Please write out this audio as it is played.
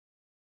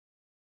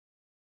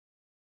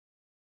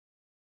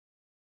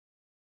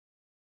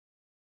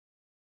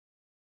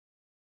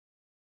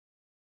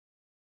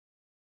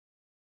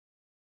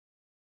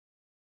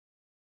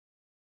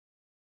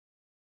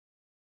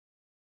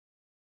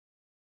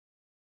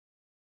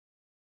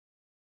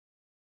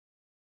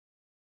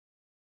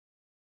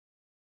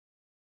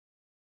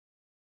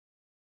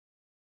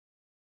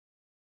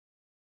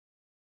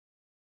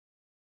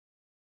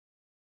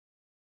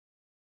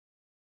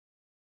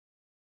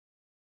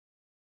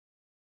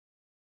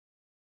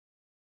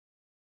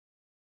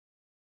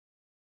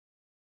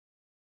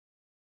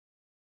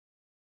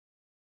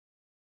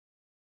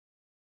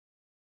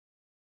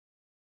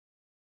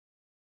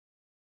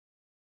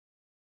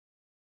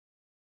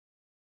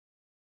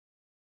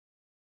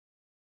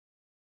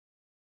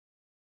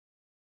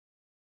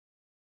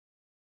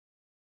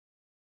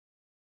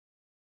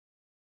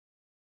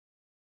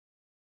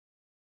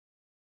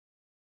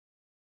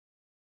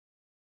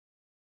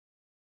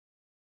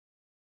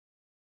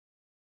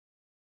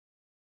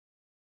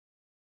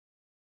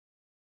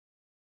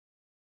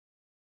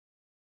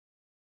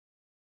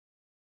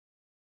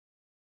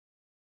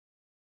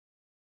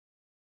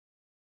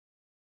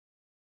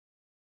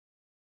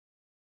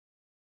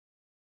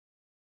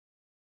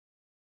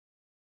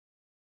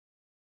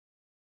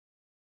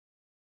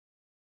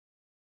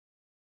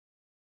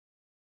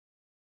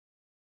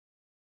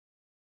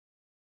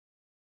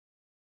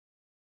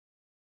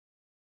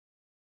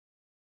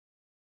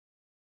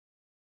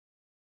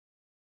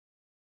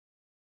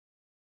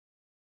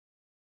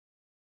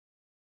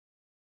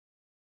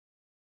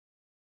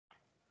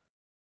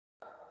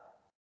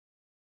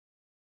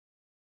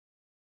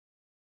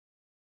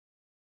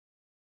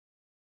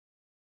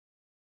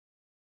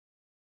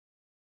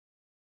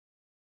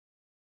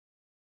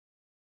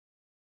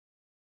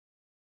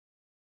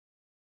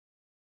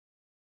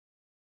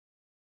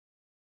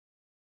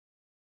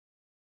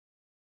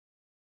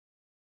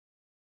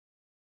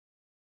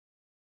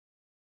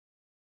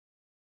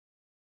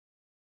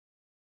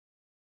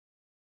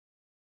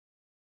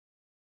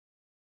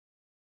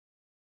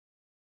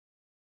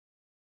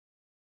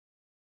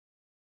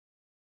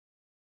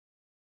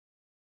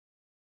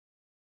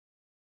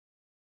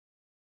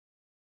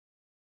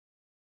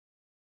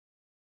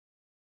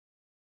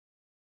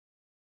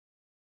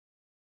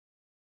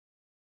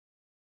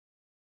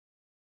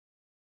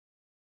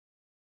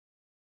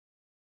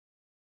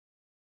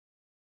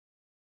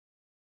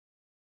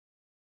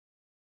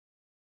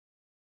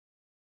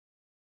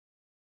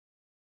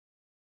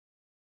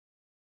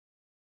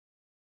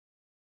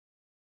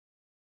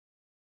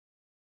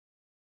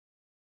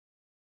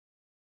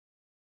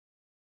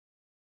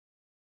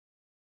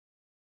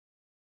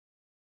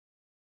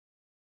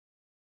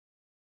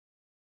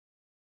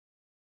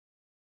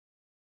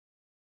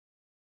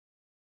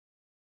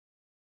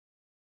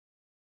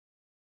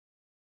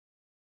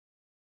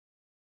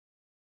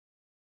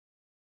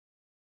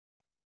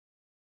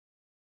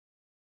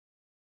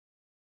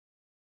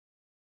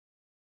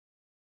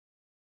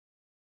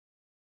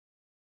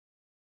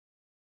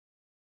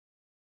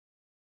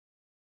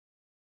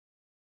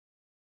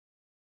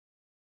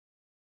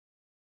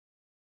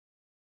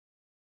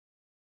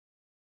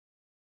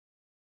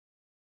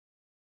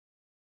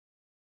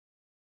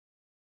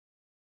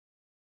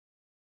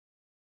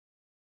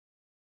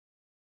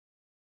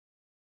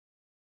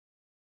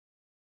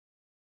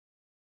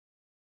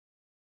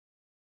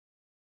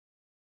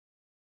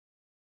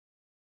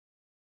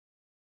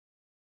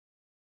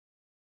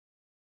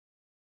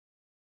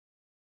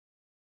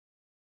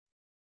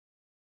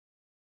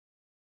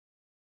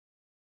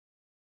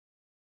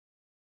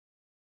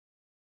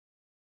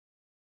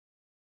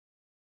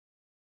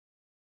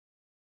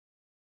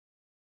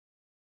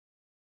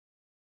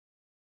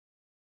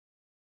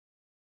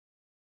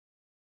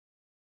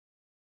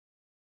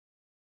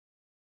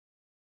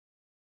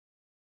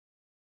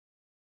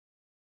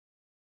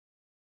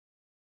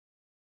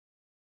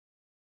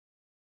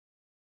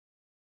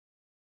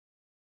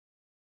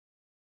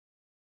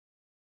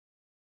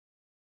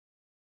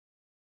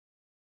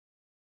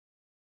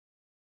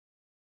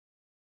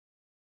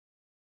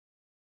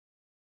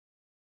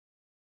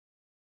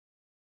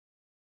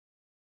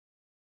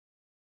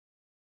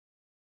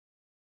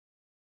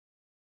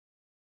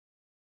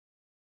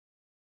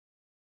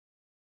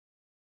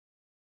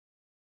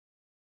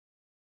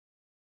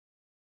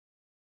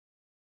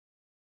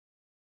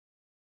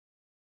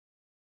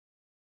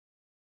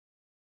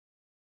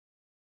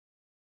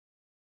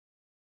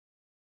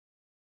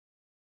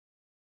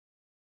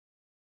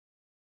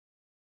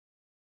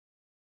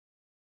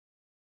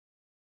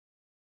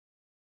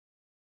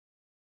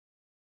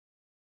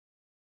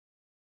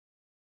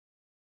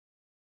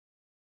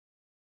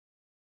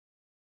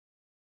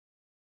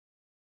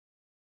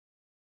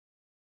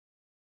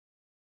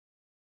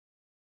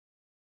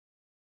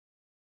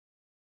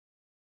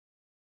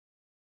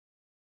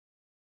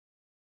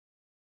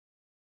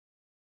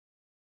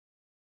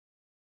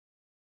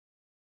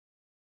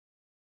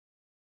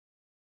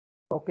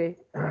Okay,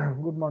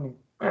 good morning.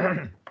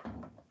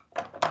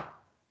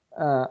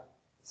 uh,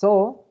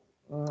 so,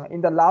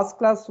 in the last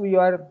class, we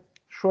are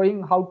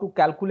showing how to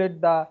calculate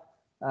the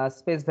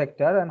space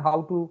vector and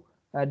how to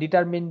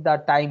determine the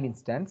time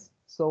instance.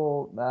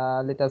 So,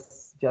 let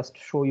us just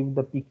show you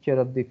the picture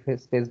of the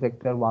space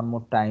vector one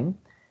more time.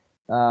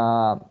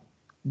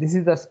 This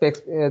is the space,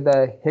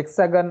 the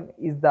hexagon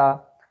is the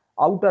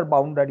outer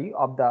boundary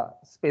of the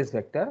space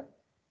vector.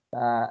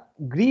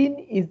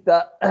 Green is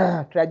the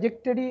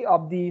trajectory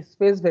of the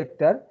space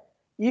vector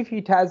if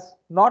it has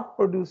not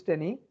produced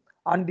any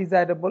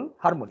undesirable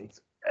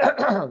harmonics,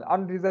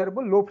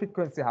 undesirable low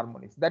frequency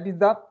harmonics. That is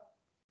the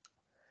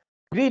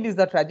green is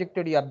the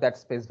trajectory of that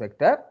space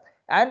vector,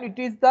 and it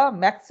is the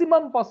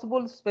maximum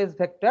possible space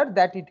vector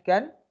that it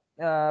can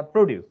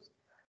produce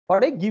for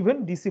a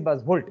given DC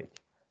bus voltage.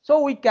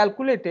 So we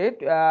calculated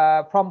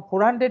from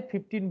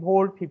 415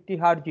 volt 50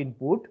 Hz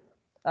input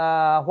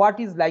what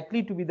is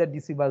likely to be the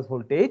DC bus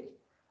voltage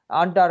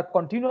under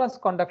continuous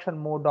conduction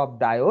mode of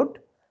diode,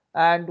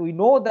 and we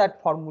know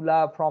that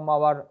formula from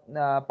our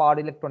power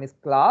electronics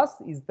class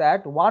is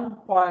that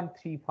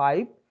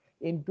 1.35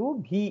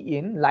 into V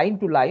in line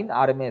to line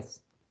RMS.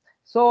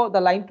 So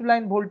the line to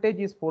line voltage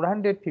is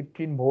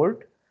 415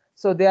 volt.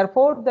 So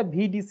therefore the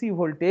VDC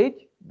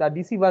voltage, the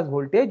DC bus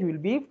voltage will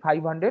be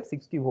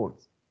 560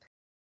 volts.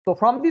 So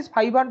from this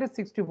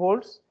 560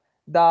 volts,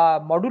 the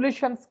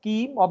modulation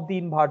scheme of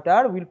the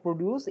inverter will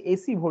produce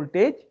AC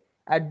voltage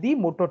at the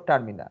motor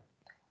terminal.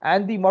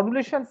 And the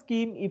modulation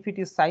scheme, if it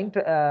is sine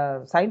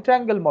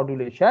triangle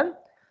modulation,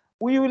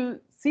 we will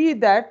see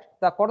that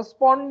the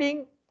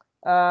corresponding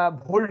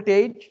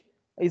voltage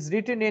is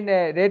written in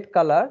a red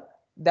color,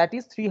 that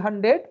is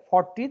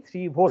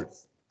 343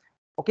 volts.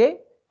 Okay,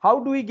 how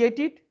do we get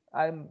it?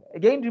 I am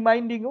again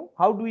reminding you,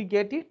 how do we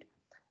get it?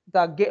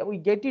 We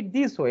get it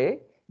this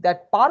way,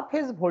 that per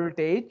phase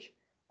voltage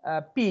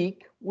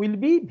peak will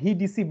be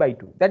VDC by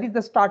 2. That is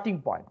the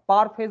starting point.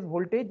 Per phase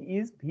voltage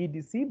is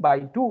VDC by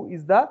 2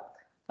 is the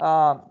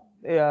per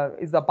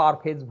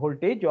phase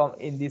voltage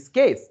in this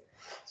case.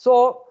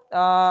 So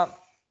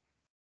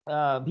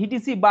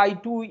VDC by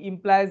 2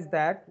 implies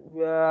that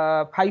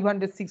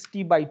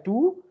 560 by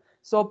 2.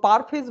 So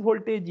per phase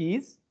voltage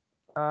is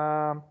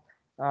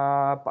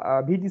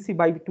VDC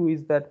by 2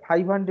 is that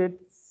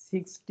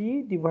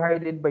 560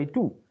 divided by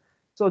 2.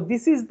 So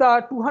this is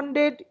the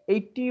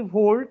 280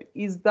 volt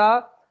is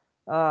the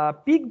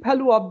peak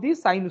value of the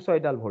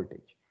sinusoidal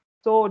voltage.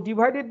 So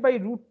divided by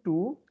root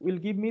 2 will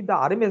give me the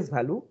RMS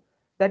value,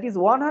 that is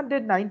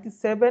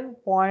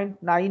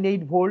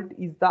 197.98 volt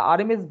is the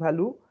RMS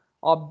value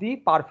of the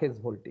per phase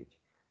voltage.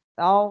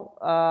 Now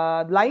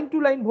line to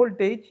line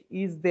voltage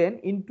is then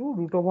into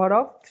root over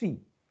of 3.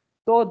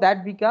 So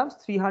that becomes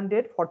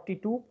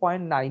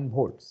 342.9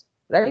 volts,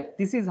 right?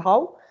 This is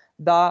how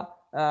the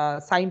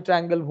sine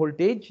triangle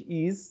voltage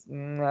is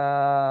the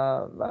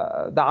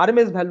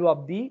RMS value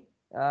of the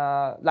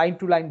line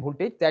to line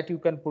voltage that you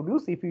can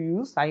produce if you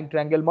use sine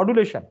triangle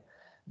modulation.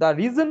 The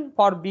reason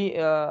for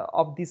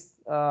of this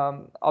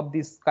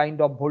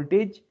kind of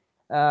voltage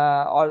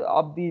or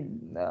of the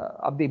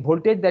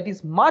voltage that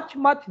is much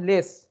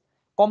less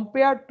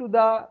compared to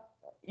the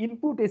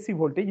input AC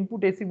voltage.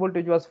 Input AC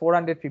voltage was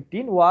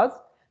 415, was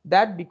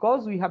that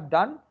because we have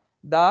done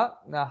the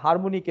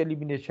harmonic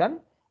elimination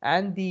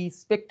and the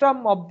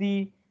spectrum of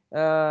the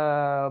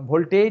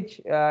voltage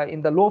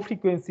in the low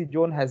frequency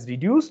zone has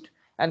reduced,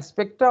 and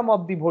spectrum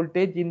of the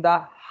voltage in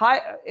the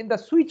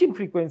switching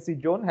frequency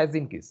zone has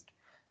increased.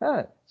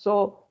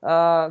 So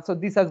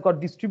this has got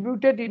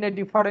distributed in a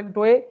different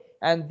way,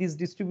 and this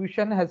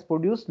distribution has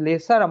produced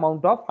lesser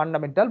amount of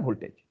fundamental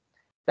voltage,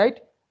 right?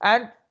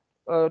 And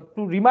to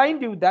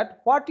remind you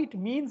that what it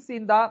means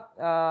in the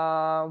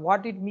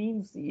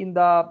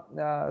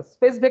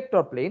space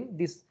vector plane,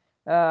 this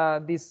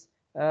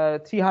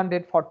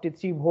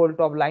 343 volt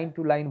of line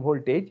to line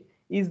voltage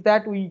is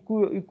that we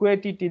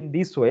equate it in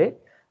this way.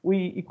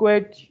 We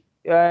equate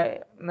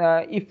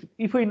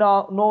if we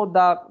now know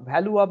the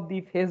value of the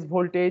phase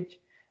voltage,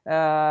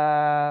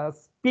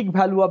 peak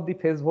value of the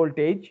phase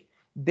voltage,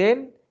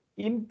 then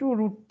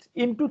into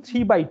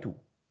 3 by 2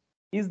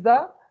 is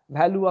the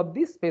value of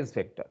the space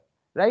vector,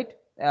 right?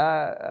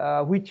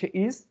 Which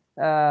is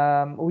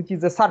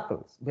a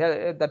circle,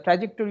 the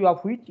trajectory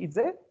of which is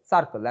a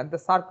circle, and the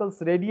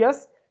circle's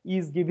radius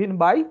is given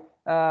by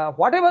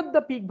whatever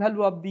the peak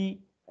value of the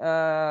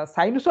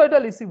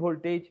sinusoidal AC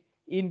voltage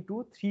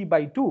into 3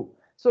 by 2.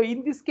 So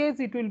in this case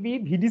it will be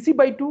VDC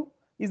by 2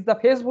 is the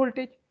phase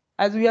voltage,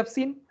 as we have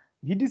seen.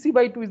 VDC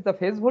by 2 is the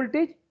phase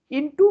voltage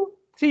into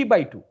 3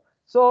 by 2,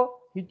 so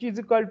which is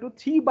equal to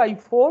 3 by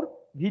 4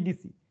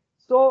 VDC.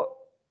 So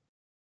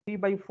 3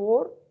 by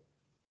 4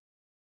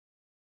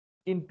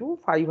 into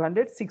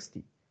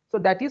 560, so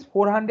that is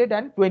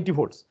 420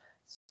 volts.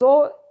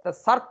 So the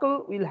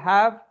circle will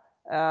have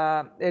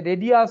a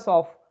radius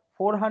of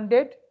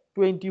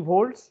 420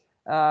 volts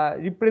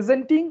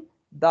representing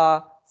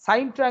the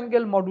sine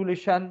triangle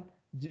modulation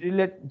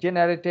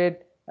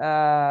generated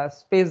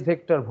space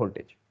vector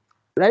voltage,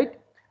 right?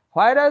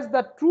 Whereas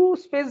the true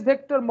space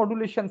vector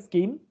modulation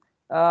scheme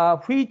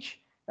which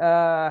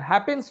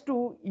happens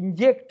to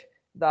inject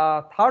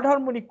the third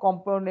harmonic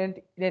component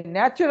in a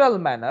natural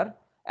manner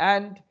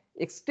and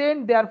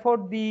extend therefore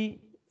the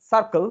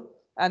circle,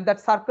 and that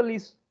circle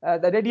is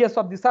the radius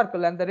of the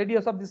circle, and the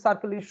radius of the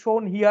circle is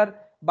shown here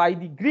by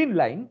the green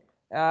line.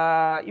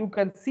 You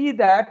can see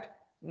that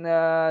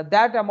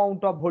that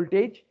amount of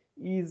voltage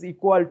is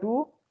equal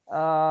to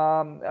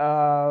how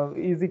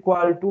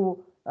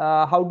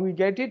do we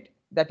get it?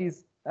 That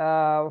is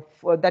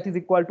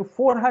equal to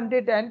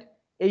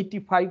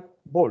 485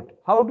 volt.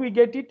 How do we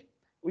get it?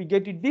 We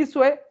get it this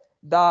way: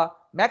 the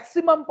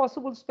maximum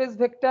possible space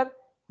vector,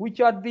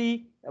 which are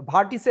the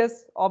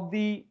vertices of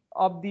the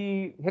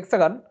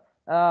hexagon,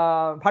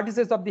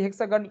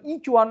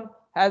 each one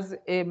has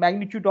a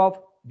magnitude of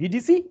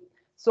VDC.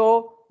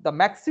 So the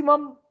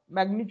maximum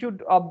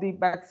magnitude of the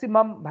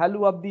maximum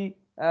value of the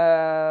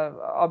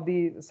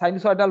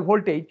sinusoidal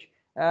voltage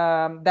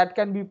that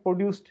can be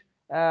produced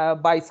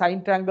by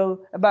sine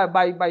triangle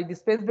by the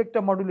space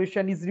vector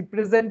modulation is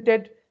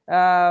represented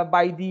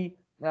by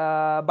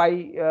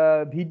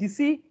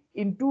VDC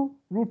into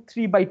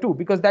 √3/2,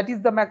 because that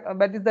is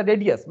the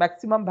radius,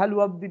 maximum value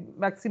of the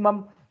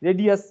maximum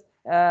radius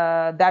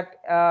that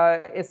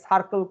a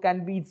circle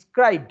can be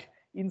inscribed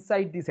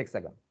inside this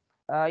hexagon.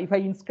 If I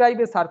inscribe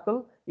a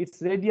circle,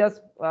 its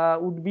radius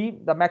would be,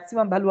 the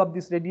maximum value of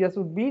this radius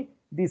would be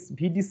this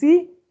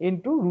VDC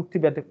into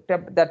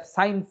 √3/2, that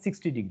sine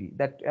 60 degree.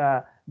 That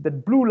the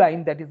blue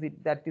line, that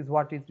is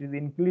what it is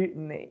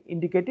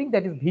indicating,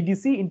 that is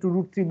VDC into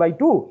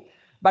 √3/2.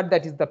 But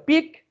that is the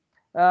peak.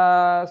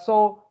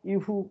 So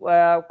if you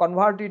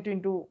convert it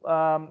into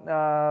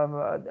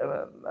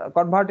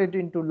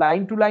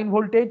line-to-line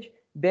voltage,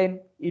 then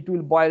it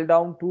will boil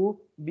down to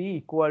be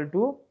equal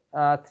to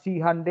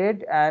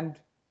 300 and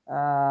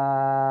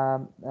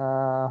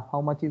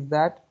how much is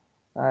that?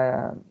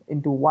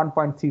 Into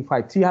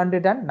 1.35,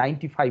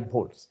 395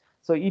 volts.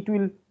 So it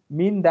will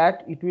mean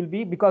that it will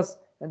be, because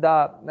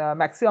the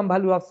maximum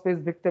value of space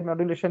vector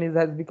modulation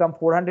has become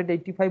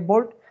 485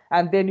 volt,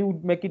 and then you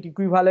make it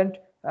equivalent.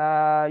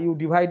 You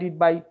divide it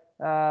by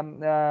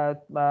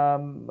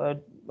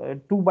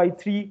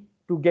 2/3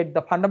 to get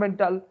the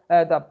fundamental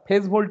the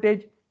phase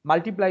voltage,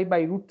 multiply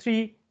by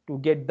 √3 to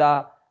get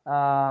the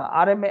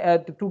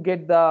RMS to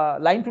get the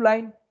line to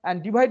line,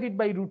 and divide it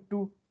by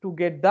 √2 to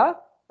get the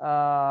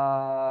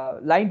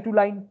line to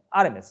line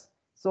RMS.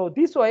 So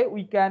this way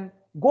we can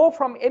go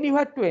from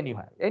anywhere to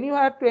anywhere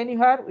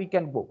we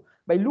can go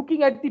by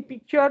looking at the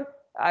picture.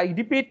 I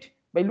repeat,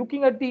 by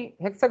looking at the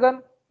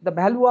hexagon, the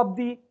value of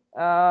the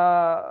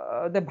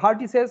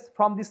vertices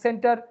from the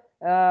center,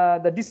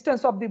 the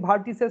distance of the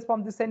vertices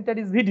from the center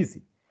is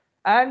VDC,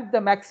 and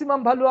the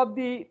maximum value of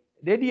the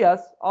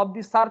radius of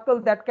the circle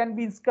that can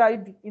be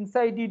inscribed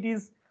inside it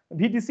is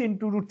VDC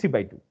into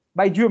 √3/2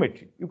 by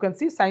geometry. You can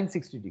see sine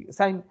 60 degree,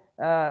 sine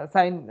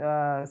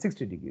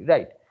 60 degree,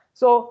 right?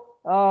 So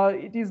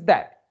it is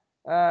that.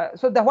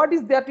 So what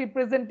is that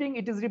representing?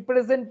 It is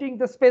representing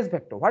the space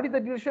vector. What is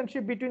the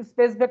relationship between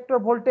space vector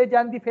voltage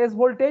and the phase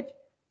voltage?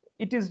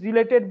 It is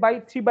related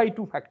by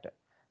 3/2 factor.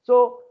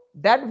 So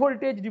that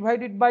voltage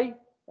divided by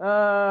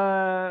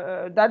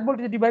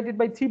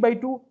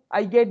 3/2,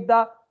 I get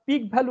the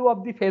peak value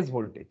of the phase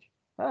voltage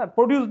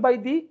produced by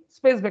the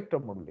space vector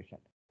modulation.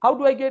 How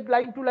do I get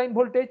line to line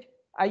voltage?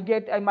 I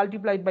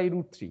multiply it by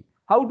 √3.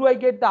 How do I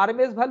get the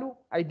RMS value?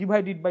 I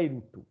divide it by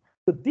 √2.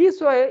 So this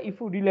way, if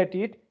you relate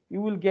it,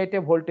 you will get a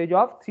voltage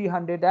of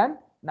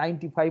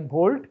 395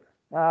 volt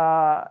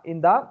in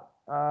the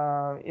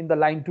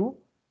line to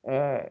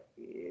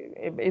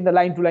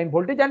line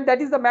voltage, and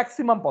that is the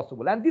maximum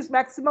possible. And this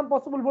maximum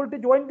possible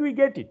voltage, when do we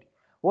get it?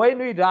 When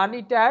we run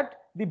it at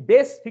the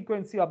base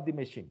frequency of the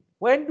machine.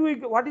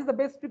 What is the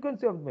base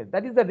frequency of the machine?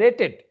 That is the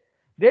rated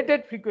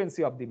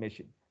frequency of the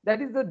machine.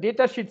 That is the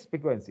data sheet's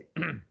frequency,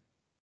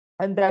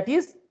 and that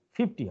is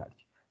 50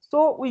 Hz.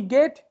 So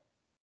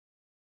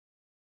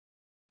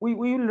we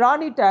will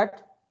run it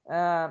at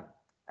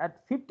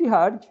 50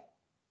 Hz.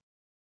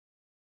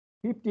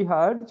 50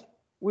 Hz.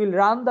 We'll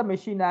run the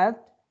machine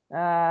at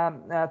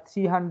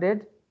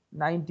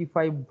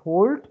 395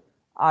 volt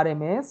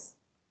RMS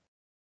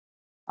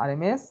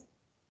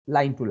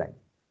line to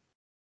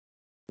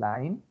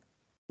line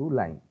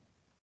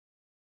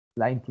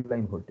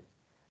voltage.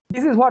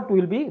 This is what we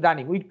will be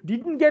running. We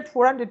didn't get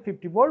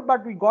 450 volt,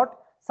 but we got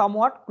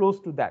somewhat close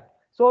to that.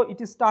 So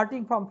it is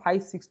starting from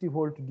 560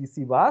 volt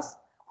DC bus,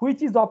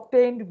 which is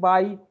obtained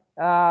by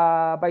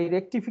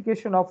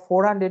rectification of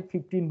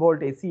 415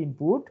 volt AC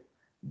input.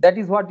 That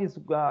is what is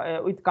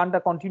with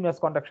continuous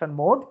conduction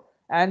mode,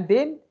 and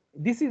then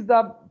this is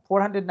the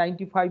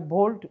 495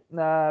 volt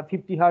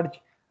 50 Hz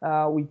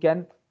we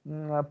can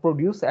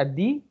produce at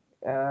the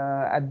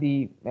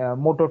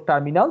motor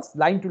terminals,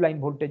 line to line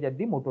voltage at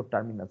the motor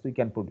terminals we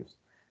can produce,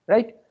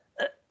 right?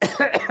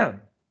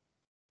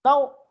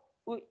 Now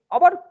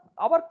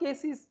our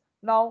cases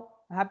now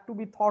have to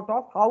be thought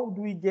of. How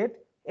do we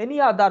get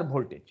any other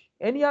voltage?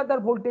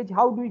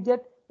 How do we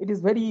get? It is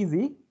very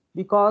easy,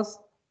 because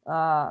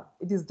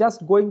it is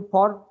just going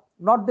for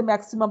not the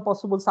maximum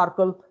possible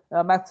circle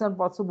maximum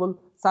possible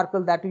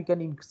circle that we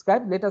can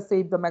inscribe. Let us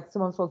say if the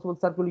maximum possible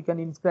circle we can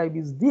inscribe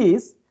is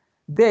this,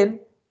 then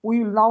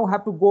we will now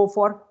have to go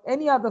for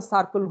any other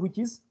circle which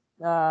is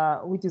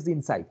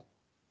inside.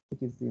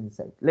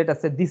 Let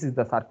us say this is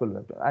the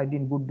circle. I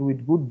didn't do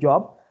it good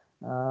job,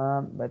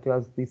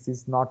 because this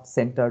is not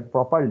centered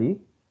properly.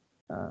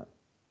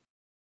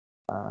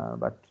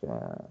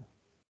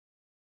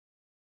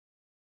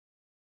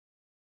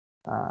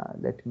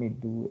 Let me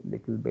do a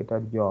little better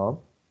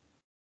job.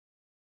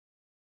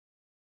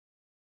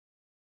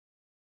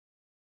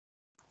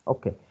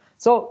 Okay,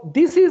 so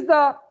this is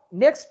the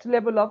next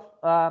level of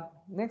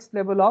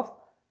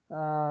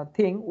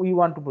thing we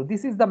want to put.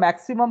 This is the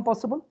maximum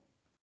possible.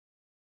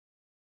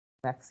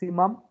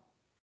 Maximal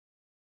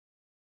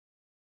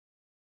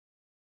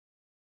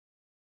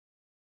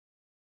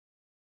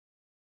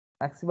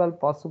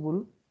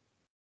possible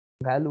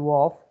value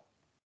of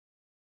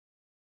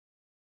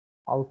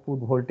output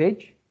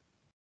voltage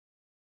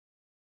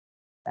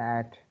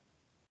at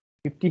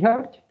 50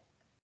 Hertz,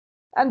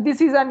 and this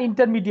is an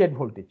intermediate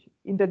voltage.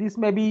 This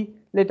may be,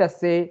 let us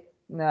say,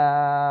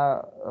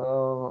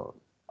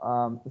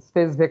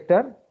 space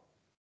vector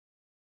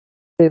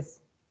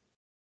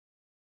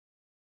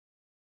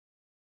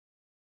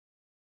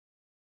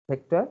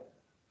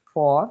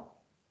for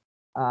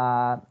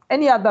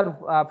any other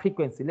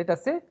frequency, let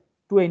us say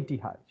 20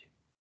 Hertz,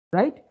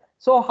 right?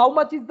 So how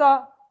much is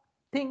the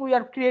thing we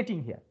are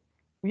creating here?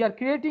 We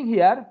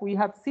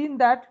have seen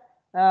that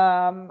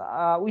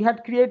we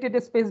had created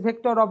a space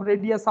vector of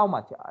radius. How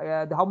much?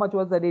 How much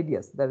was the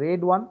radius? The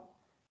red one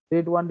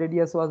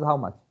radius was how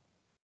much?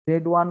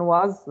 Red one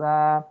was,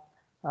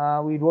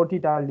 we wrote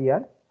it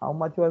earlier. How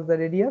much was the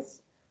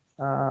radius?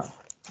 That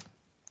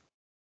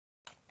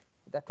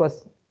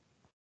was,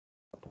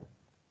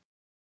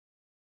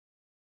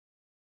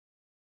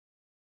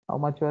 how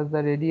much was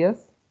the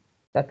radius?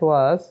 That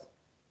was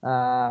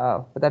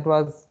 5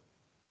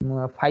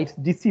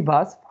 DC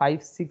bus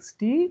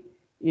 560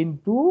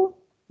 into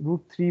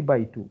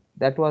 √3/2.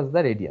 That was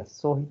the radius.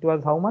 So it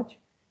was how much?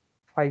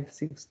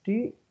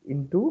 560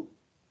 into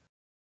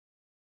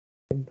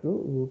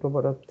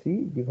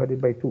 √3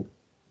 divided by 2.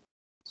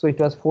 So it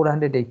was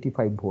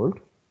 485 volt.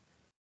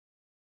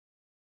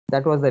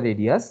 That was the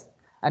radius.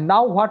 And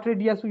now what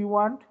radius we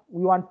want?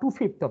 We want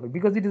 2/5 of it,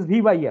 because it is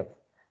V by F,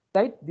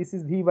 right? This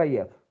is V by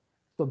F.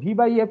 So V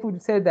by F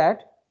would say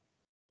that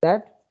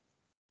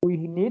we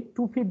need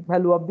 2/5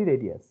 value of the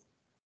radius.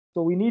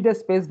 So we need a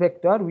space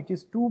vector which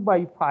is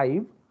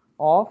 2/5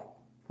 of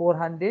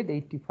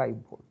 485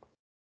 volt.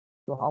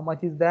 So how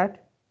much is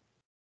that?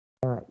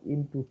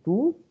 Into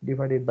 2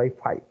 divided by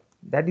 5.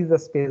 That is the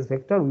space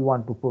vector we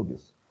want to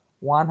produce.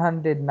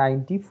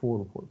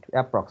 194 volt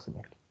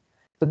approximately.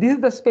 So this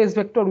is the space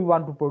vector we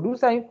want to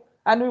produce,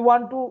 and we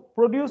want to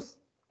produce.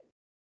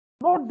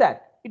 Note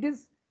that it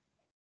is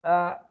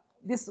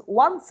this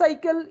one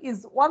cycle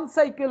is one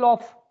cycle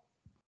of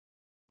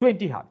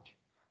 20 Hertz,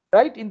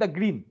 right, in the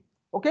green.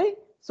 Okay,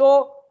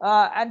 so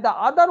and the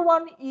other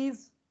one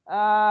is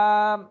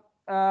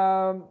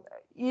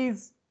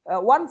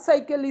one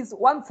cycle is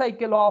one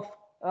cycle of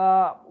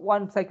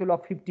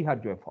 50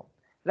 Hertz waveform,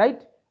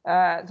 right?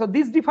 So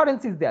this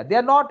difference is there. They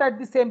are not at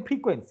the same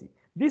frequency.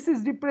 This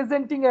is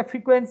representing a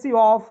frequency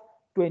of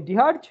 20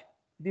 Hertz,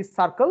 this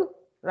circle,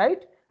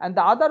 right? And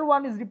the other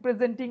one is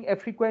representing a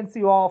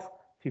frequency of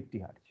 50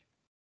 Hertz,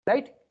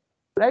 right?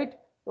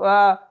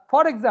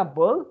 For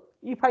example,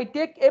 if I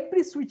take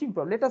every switching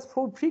period, let us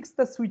fix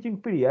the switching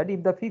period.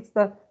 If fix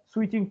the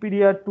switching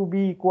period to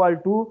be equal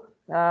to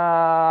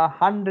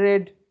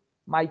 100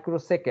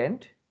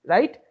 microsecond,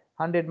 right?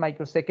 100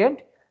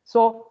 microsecond.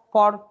 So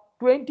for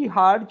 20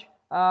 Hertz,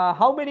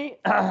 how many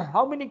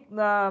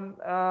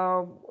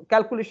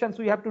calculations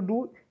we have to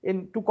do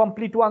to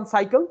complete one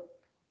cycle?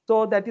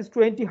 So that is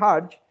 20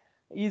 Hertz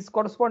is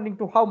corresponding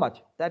to how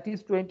much? That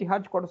is 20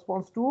 Hertz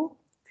corresponds to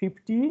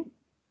 50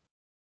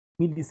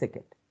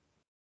 millisecond.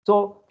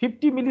 So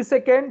 50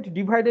 millisecond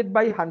divided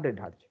by 100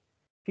 Hertz.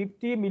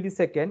 50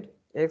 millisecond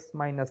x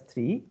minus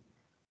 3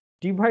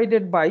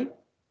 divided by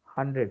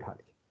 100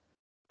 Hertz.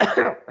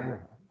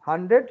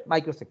 100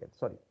 microseconds,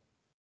 sorry.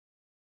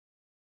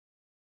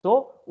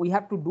 So we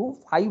have to do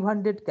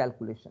 500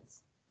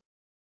 calculations,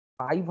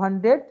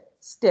 500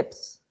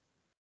 steps.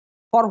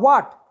 For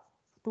what?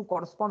 To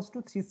corresponds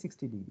to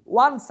 360 degree,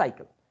 one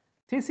cycle.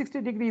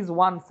 360 degree is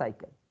one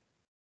cycle.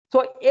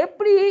 So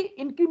every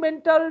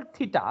incremental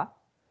theta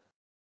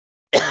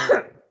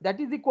that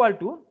is equal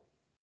to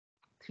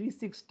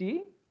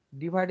 360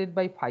 divided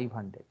by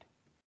 500.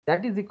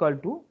 That is equal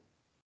to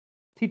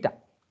theta,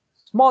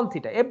 small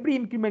theta, every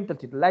incremental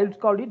theta. Let's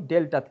call it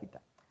delta theta.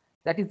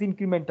 That is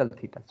incremental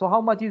theta. So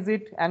how much is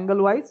it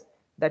angle wise?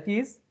 That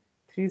is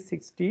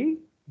 360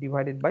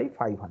 divided by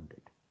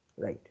 500,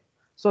 right?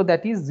 So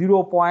that is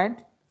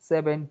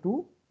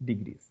 0.72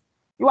 degrees.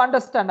 You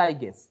understand, I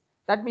guess.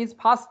 That means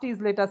first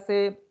is, let us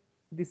say,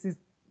 this is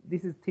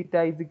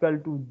theta is equal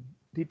to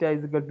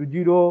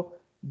 0.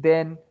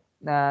 Then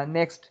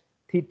next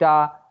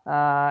theta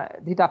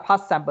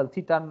first sample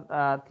theta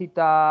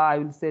I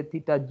will say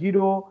theta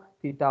 0.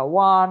 theta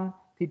 1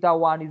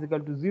 is equal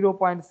to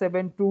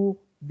 0.72.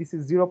 This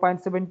is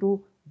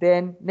 0.72.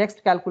 Then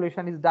next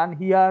calculation is done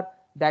here,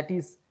 that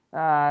is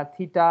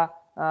theta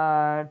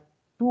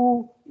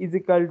 2 is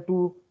equal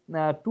to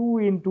 2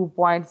 into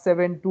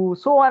 0.72,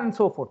 so on and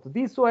so forth.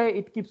 This way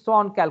it keeps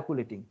on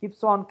calculating,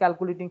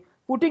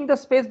 putting the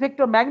space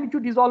vector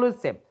magnitude is always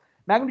same.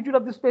 Magnitude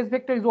of the space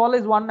vector is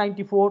always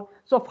 194.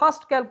 So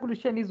first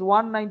calculation is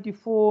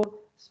 194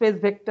 space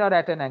vector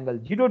at an angle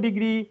 0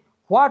 degree.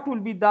 What will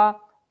be the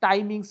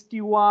timings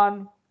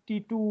T1,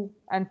 T2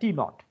 and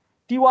T0?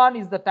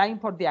 T1 is the time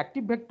for the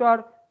active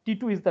vector,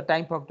 T2 is the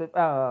time for the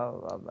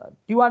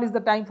T1 is the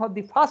time for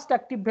the first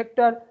active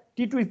vector,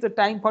 T2 is the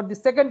time for the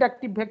second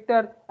active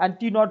vector, and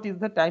T0 is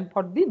the time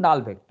for the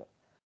null vector.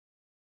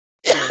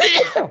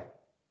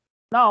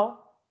 Now,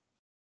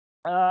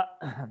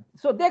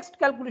 so next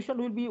calculation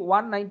will be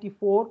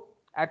 194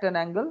 at an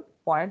angle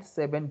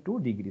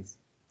 0.72 degrees,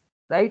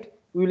 right?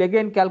 We will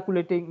again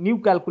calculating new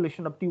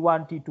calculation of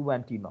T1, T2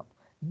 and T0.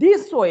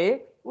 This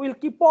way we will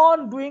keep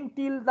on doing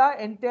till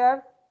the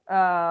entire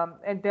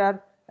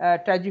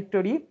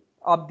trajectory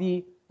of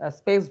the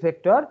space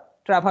vector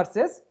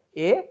traverses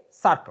a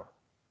circle,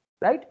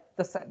 right?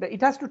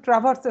 It has to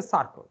traverse a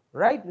circle,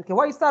 right? Okay,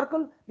 why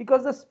circle?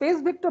 Because the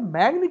space vector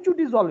magnitude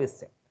is always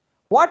same.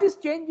 What is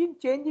changing?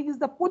 Changing is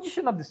the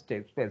position of the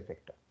space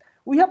vector.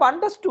 We have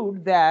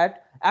understood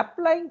that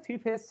applying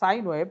three-phase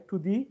sine wave to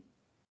the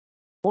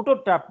motor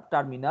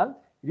terminal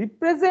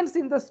represents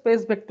in the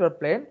space vector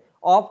plane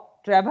of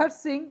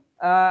traversing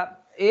a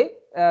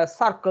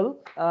circle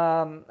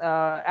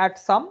at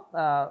some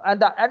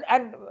and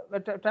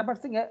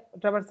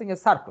traversing a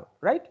circle,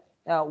 right?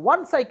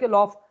 One cycle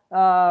of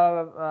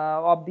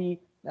the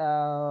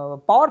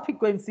power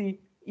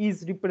frequency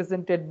is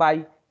represented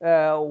by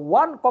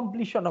one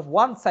completion of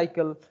one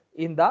cycle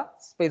in the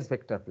space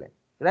vector plane,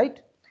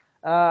 right?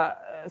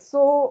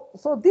 So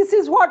this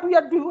is what we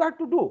have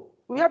to do.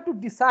 We have to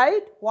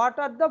decide what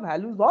are the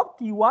values of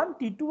T1,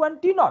 T2 and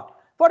T0.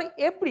 For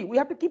every, we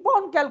have to keep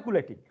on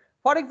calculating.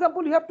 For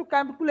example, you have to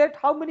calculate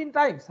how many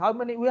times,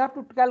 we have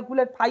to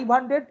calculate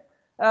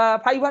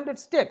 500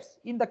 steps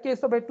in the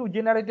case of to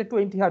generate a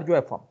 20 Hz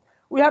waveform.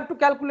 We have to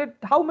calculate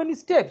how many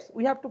steps,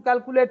 we have to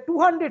calculate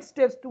 200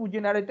 steps to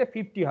generate a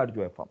 50 Hz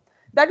waveform.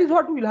 That is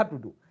what we will have to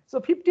do.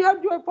 So 50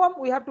 Hz waveform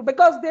we have to,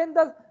 because then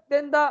the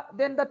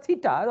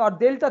theta or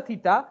delta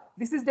theta,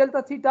 this is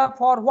delta theta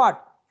for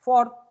what?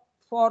 For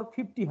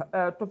 20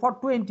 Hz, for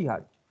 20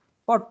 Hz.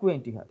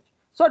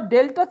 So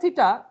delta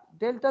theta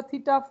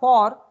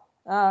for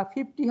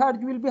 50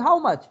 Hz will be how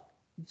much?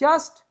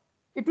 Just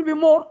it will be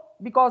more,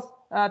 because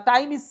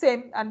time is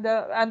same and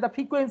the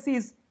frequency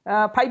is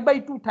 5 by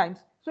 2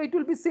 times. So it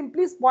will be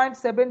simply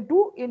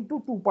 0.72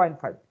 into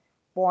 2.5.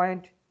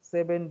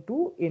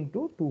 0.72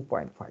 into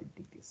 2.5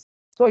 degrees.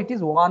 So it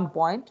is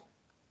 1.8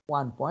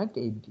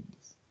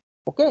 degrees.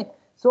 Okay.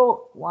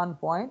 So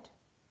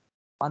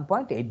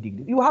 1.8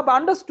 degrees. You have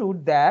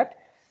understood that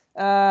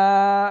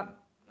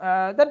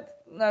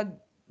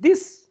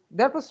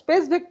therefore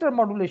space vector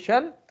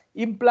modulation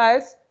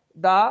implies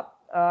the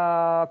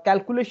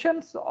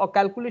calculation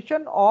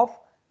of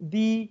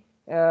the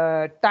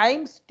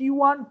times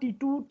T1,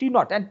 T2,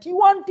 T0, and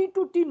T1,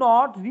 T2,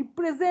 T0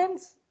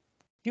 represents,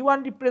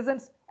 T1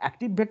 represents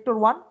active vector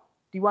 1,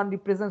 T1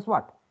 represents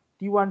what?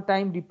 T1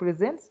 time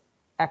represents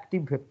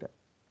active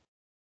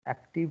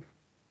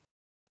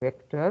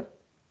vector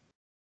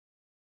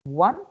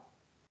 1,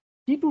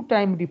 T2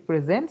 time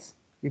represents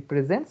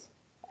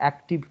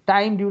active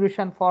time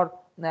duration for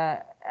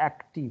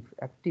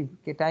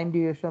time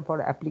duration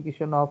for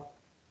application of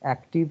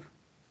active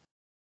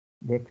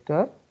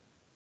vector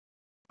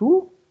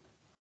 2,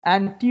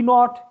 and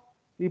T0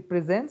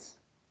 represents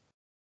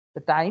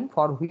the time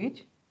for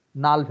which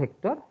null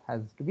vector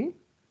has to be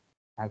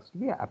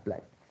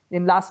applied.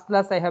 In last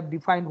class I have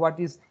defined what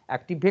is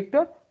active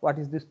vector, what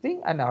is this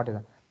thing, and what is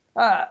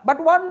but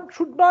one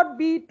should not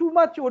be too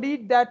much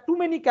worried that too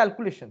many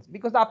calculations,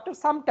 because after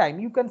some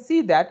time you can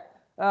see that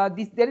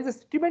there is a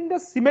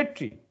tremendous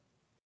symmetry.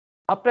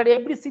 After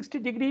every 60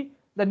 degree,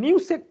 the new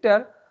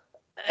sector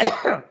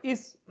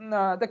is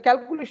the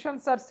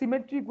calculations are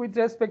symmetric with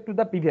respect to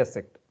the previous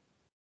sector.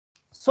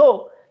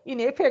 So in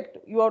effect,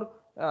 your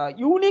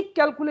unique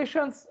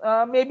calculations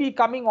may be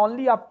coming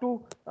only up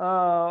to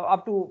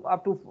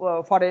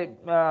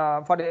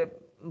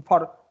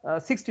for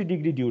 60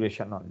 degree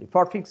duration only.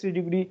 For 60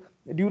 degree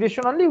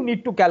duration only, you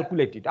need to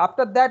calculate it.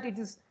 After that, it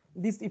is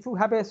this. If you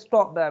have a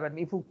stock,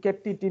 if you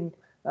kept it in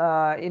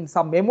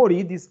some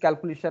memory, these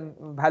calculation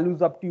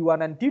values of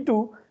T1 and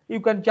T2, you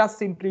can just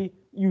simply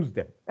use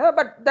them.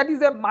 But that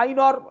is a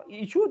minor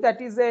issue.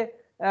 That is a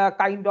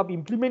kind of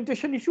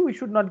implementation issue. We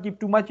should not give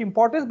too much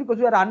importance, because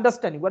we are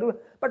understanding.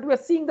 But we are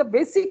seeing the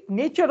basic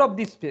nature of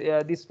this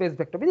space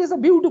vector, which is a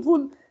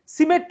beautiful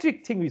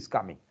symmetric thing is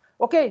coming.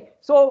 Okay,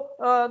 so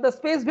the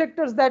space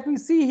vectors that we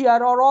see here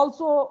are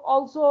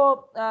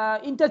also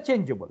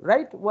interchangeable,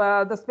 right?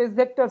 Where the space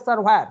vectors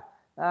are where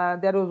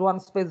there was one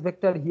space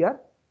vector here,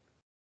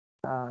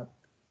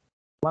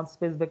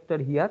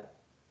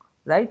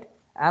 right?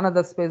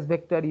 another space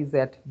vector is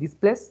at this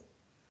place,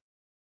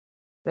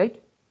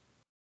 right?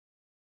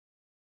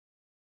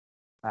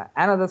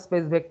 Another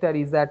space vector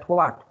is at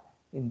what?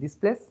 In this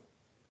place.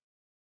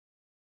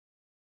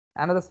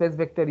 Another space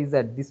vector is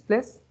at this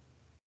place.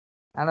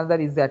 Another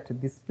is at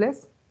this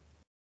place,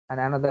 and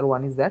another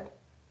one is at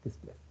this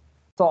place.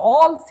 So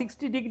all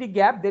 60-degree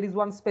gap, there is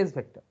one space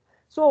vector.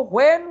 So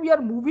when we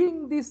are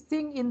moving this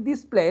thing in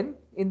this plane,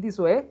 in this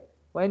way,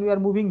 when we are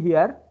moving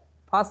here,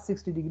 first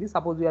 60 degrees,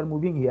 suppose we are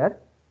moving here,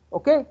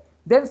 okay,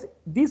 then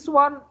this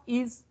one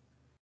is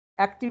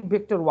active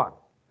vector 1,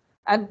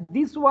 and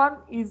this one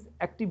is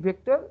active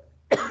vector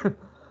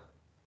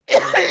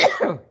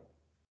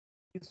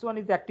this one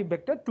is active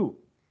vector 2,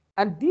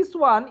 and this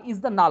one is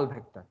the null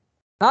vector.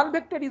 Null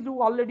vector is,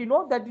 you already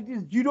know that it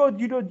is 0,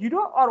 0,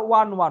 0 or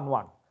 1, 1,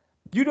 1.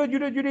 0,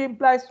 0, 0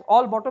 implies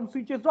all bottom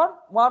switches on,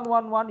 1,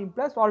 1, 1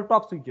 implies all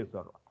top switches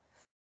on,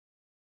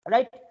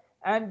 right?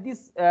 And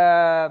this,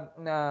 so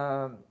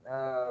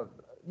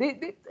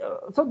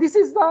this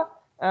is the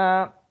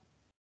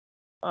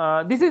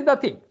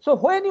thing. So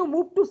when you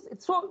move to,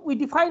 so we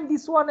define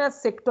this one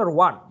as sector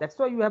 1. That's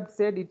why you have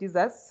said it is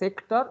as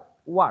sector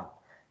 1.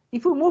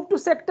 If you move to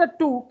sector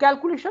 2,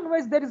 calculation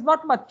wise there is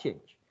not much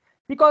change,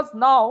 because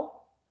now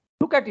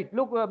look at it,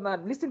 look,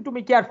 listen to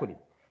me carefully.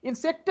 In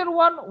sector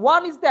 1,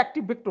 1 is the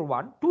active vector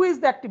 1, 2 is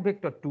the active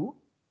vector 2,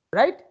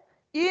 right?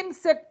 In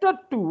sector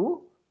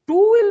 2, 2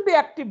 will be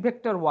active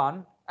vector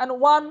 1, and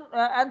 1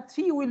 and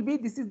 3 will be,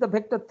 this is the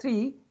vector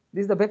 3,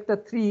 this is the vector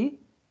 3,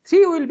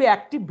 3 will be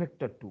active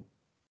vector 2,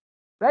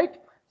 right?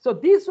 So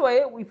this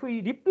way, if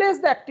we replace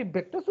the active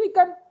vectors, we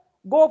can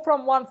go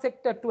from one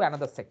sector to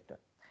another sector.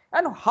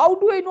 And how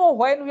do I know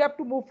when we have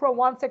to move from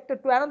one sector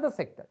to another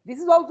sector? This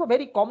is also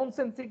very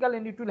commonsensical,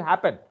 and it will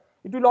happen.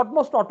 It will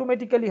almost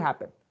automatically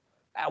happen.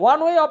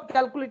 One way of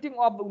calculating,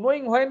 of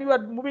knowing when you are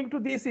moving to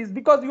this, is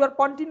because you are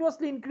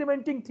continuously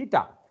incrementing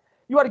theta.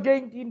 You are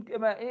getting,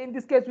 in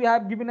this case, we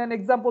have given an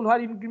example where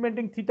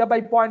incrementing theta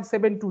by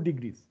 0.72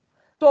 degrees.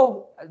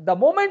 So the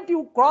moment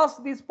you cross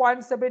this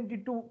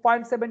 0.72,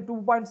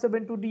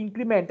 0.72 the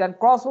increment and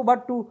cross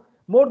over to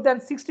more than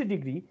 60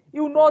 degree,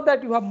 you know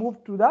that you have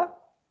moved to the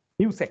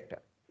new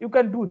sector. You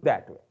can do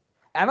that way.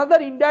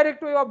 Another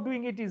indirect way of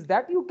doing it is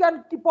that you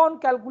can keep on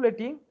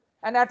calculating,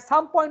 and at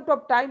some point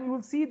of time you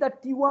will see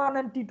that T1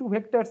 and T2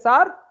 vectors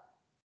are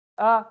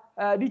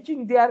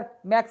reaching their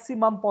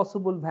maximum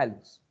possible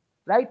values,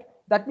 right?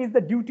 That means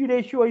the duty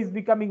ratio is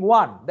becoming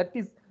 1. That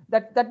means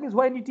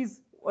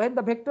when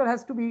the vector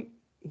has to be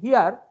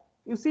here,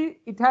 you see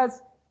it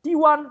has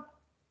T1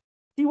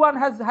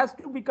 has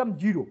to become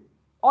 0.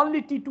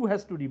 Only T2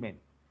 has to remain.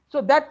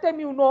 So that time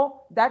you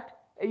know that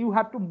you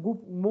have to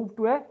move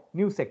to a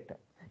new sector.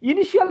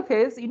 Initial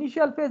phase,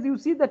 you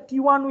see that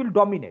T1 will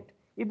dominate.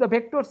 If the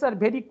vectors are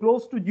very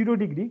close to 0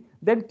 degree,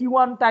 then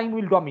T1 time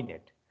will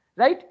dominate,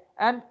 right?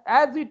 And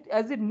as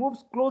it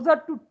moves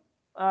closer to,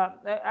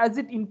 as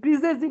it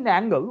increases in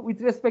angle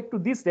with respect to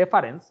this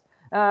reference,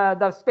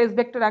 the space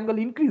vector angle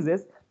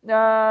increases.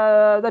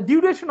 The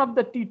duration of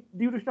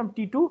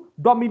T2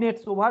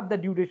 dominates over the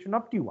duration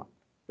of T1,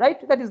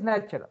 right? That is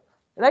natural,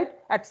 right?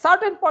 At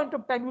certain point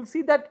of time, you'll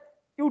see that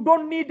you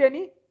don't need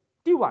any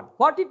T1.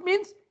 What it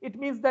means? It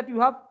means that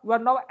you are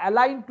now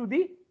aligned to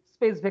the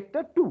space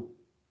vector 2,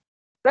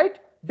 right?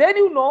 Then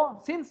you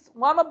know, since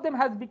one of them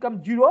has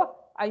become 0,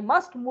 I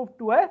must move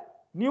to a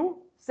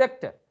new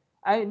sector,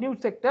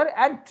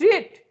 and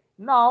treat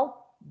now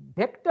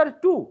vector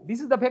 2.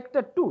 This is the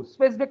vector 2,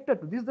 space vector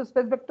 2. This is the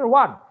space vector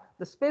 1.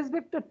 The space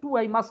vector 2,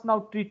 I must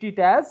now treat it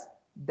as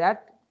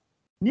that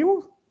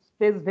new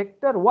space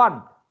vector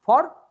 1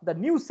 for the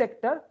new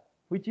sector,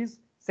 which is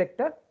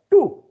sector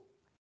 2,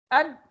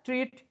 and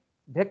treat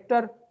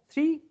vector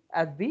 3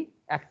 as the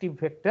active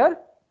vector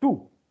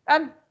 2,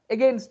 and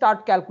again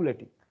start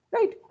calculating,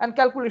 right? And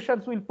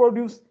calculations will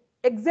produce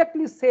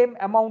exactly same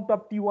amount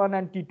of T1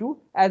 and T2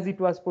 as it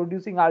was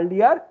producing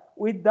earlier,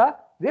 with the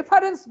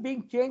reference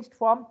being changed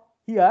from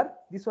here.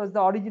 This was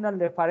the original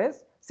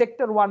reference,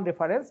 sector 1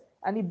 reference,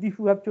 and if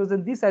you have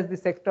chosen this as the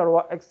sector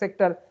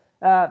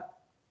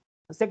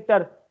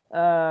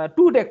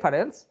 2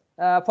 reference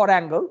for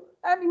angle,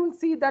 and you will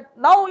see that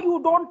now you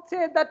don't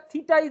say that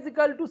theta is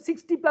equal to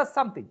 60 plus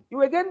something.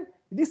 You again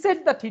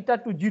reset the theta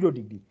to 0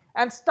 degree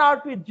and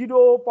start with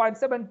 0,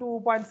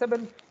 0.72,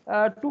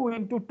 0.72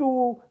 into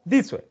 2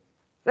 this way,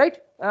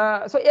 right?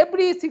 So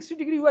every 60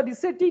 degree you are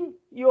resetting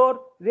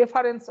your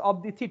reference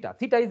of the theta.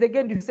 Theta is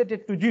again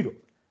resetted to 0,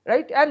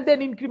 right? And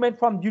then increment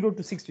from 0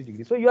 to 60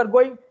 degree. So you are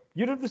going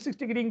 0 to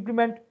 60 degree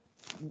increment,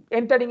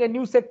 entering a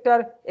new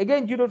sector,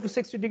 again 0 to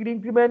 60 degree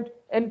increment,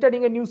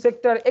 entering a new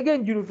sector,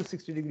 again 0 to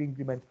 60 degree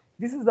increment.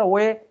 This is the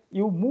way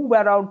you move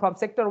around from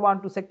sector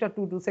 1 to sector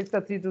 2 to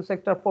sector 3 to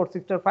sector 4,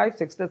 sector 5,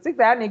 sector 6,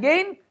 and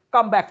again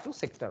come back to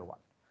sector 1.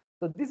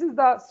 So this is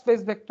the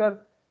space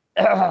vector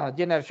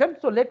generation.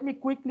 So let me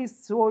quickly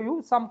show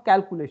you some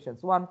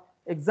calculations, one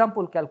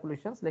example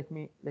calculations. Let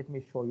me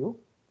show you.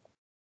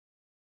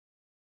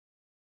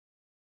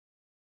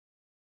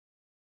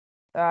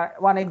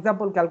 One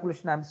example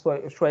calculation I'm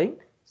showing.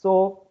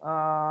 So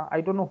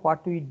I don't know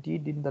what we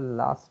did in the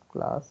last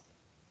class.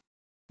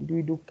 Did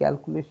we do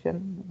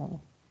calculation?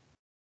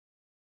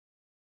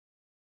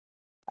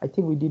 I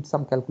think we did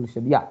some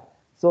calculation. Yeah.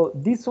 So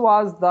this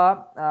was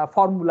the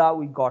formula,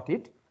 we got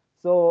it.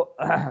 So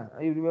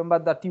you remember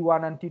the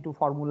T1 and T2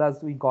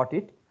 formulas, we got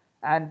it.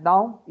 And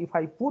now if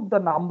I put the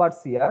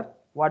numbers here,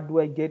 what do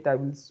I get? I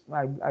will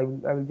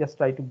just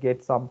try to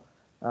get some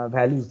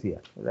values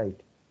here,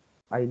 right?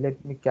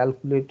 Let me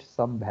calculate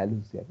some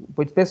values here,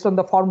 which based on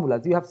the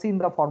formulas. You have seen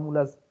the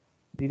formulas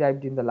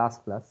derived in the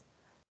last class.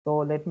 So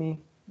let me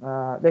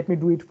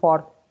do it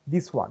for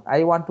this one.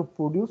 I want to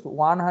produce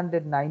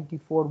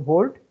 194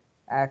 volt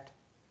at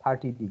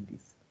 30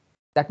 degrees.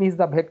 That means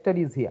the vector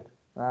is here.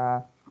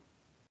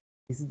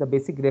 This is the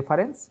basic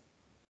reference.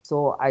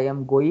 So I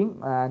am going,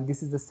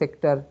 this is the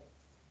sector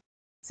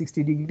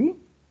 60 degree.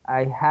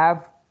 I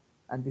have,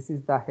 and this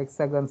is the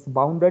hexagon's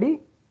boundary.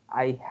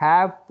 I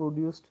have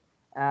produced,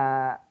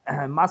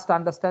 must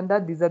understand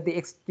that these are the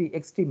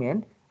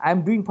extreme. I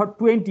am doing for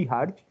 20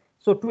 hertz.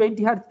 So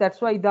 20 hertz,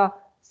 that's why the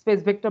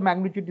space vector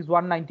magnitude is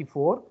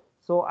 194.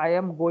 So I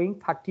am going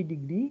 30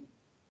 degree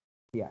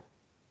here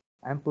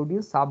and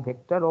produce sub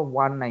vector of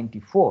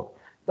 194.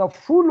 The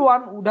full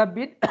one would have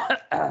been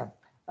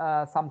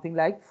something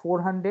like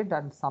 400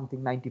 and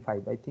something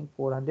 95. I think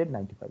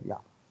 495. Yeah.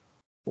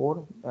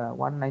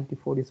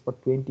 194 is for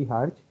 20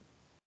 hertz.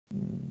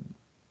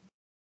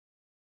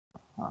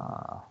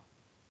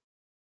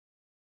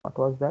 What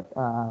was that?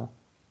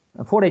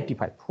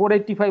 485.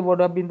 485 would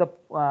have been the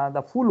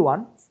full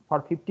one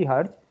for 50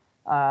 hertz.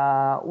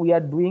 We are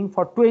doing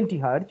for 20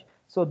 hertz.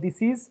 So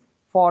this is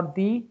for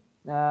the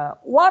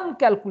one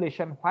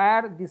calculation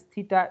where this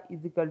theta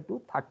is equal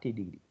to 30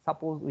 degree.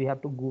 Suppose we have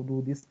to go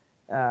do this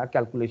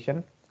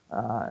calculation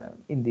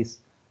in this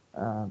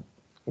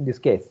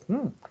case.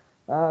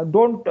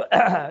 Don't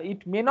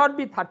it may not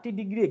be 30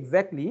 degree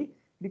exactly,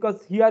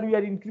 because here we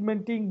are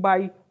incrementing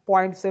by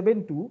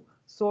 0.72.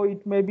 So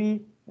it may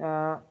be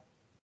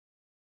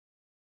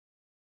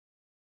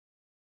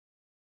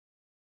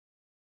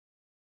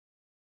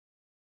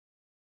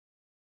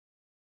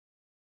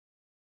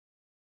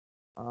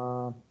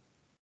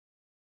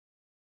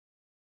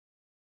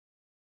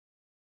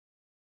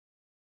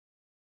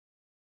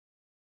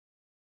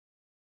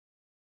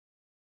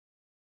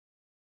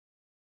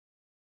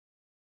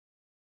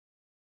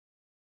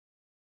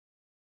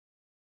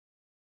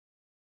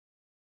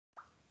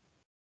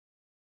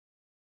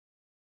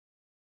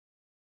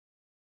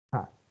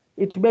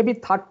it may be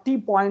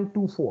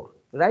 30.24,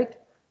 right?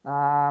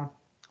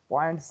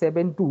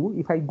 0.72.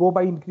 If I go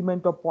by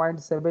increment of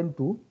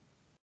 0.72,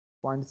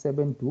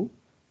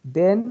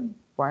 then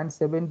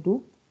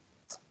 0.72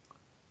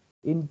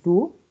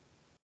 into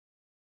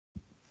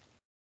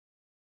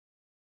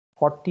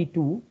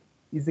 42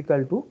 is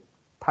equal to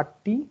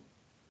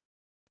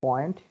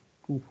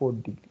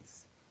 30.24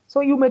 degrees. So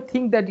you may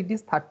think that it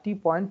is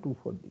 30.24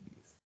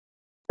 degrees,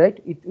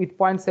 right? With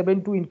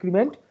 0.72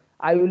 increment,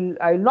 I will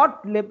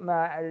not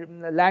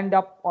land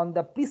up on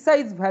the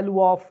precise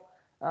value of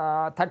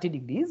 30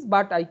 degrees,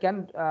 but I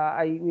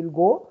will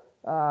go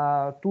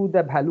to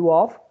the value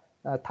of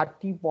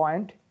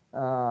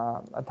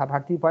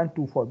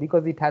 30.24,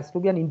 because it has to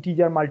be an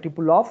integer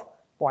multiple of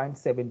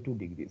 0.72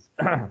 degrees.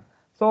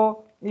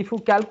 So if you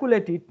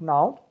calculate it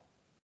now,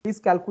 please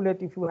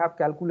calculate if you have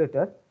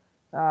calculator.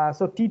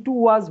 So T2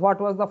 was,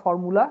 what was the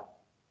formula?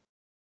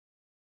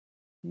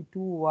 T2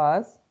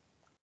 was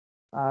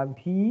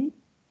V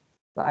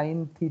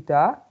sin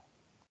theta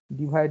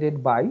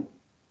divided by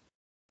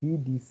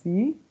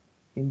VDC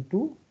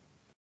into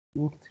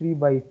root 3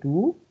 by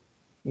 2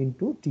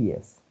 into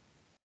TS,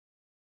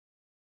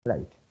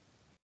 right?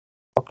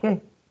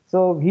 Okay,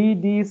 so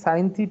VD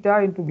sin theta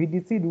into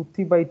VDC root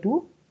 3 by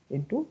 2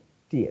 into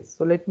TS.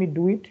 So let me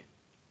do it.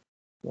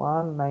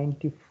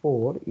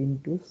 194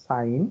 into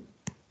sine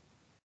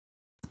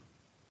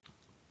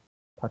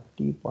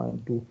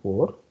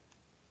 30.24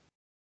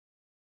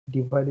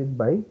 divided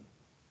by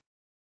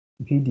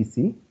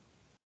VDC.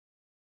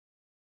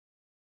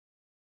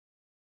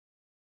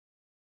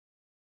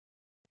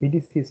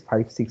 VDC is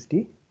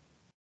 560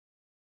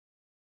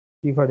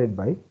 divided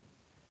by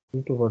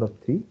root over of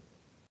 3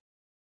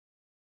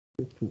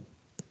 to 2.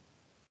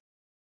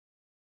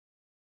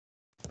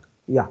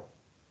 Yeah,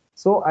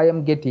 so I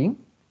am getting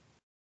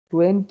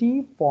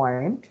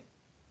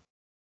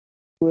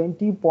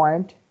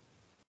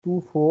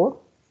 20.24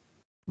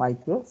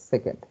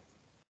 microsecond.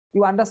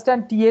 You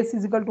understand TS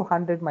is equal to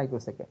 100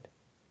 microsecond.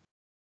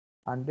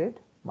 100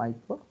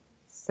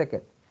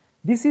 microsecond.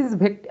 This is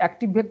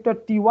active vector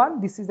T1.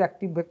 This is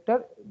active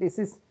vector. This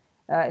is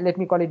let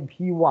me call it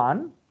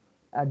V1.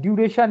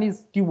 Duration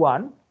is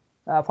T1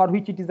 for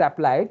which it is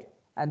applied,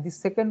 and the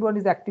second one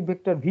is active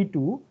vector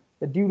V2.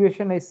 The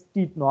duration is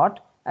T0,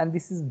 and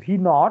this is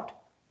V0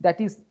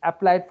 that is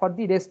applied for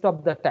the rest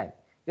of the time.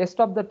 Rest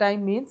of the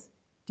time means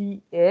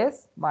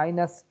TS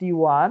minus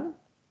T1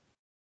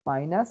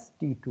 minus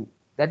T2.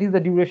 That is the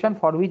duration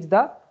for which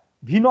the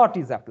V0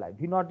 is applied.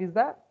 V0 is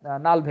the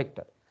null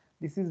vector.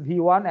 This is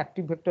V1,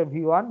 active vector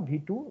V1,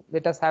 V2.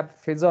 Let us have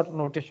phasor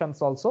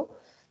notations also,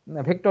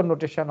 vector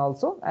notation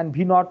also, and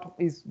V0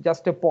 is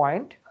just a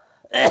point.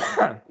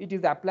 It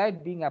is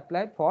being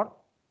applied for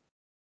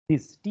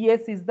this.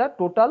 Ts is the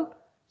total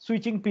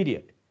switching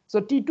period.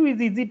 So T2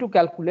 is easy to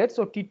calculate.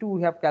 So T2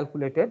 we have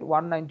calculated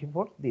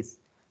 194 this.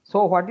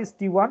 So what is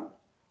T1?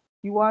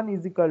 T1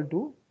 is equal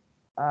to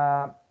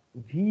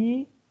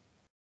V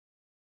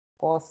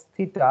cos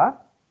theta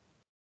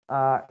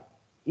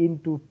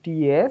into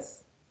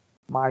Ts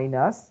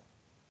minus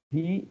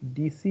V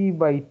dc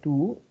by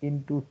 2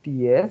 into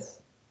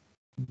Ts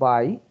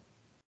by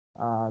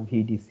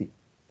VDC.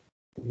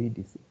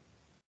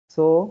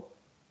 So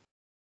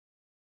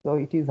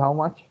it is how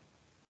much?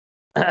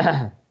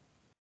 Let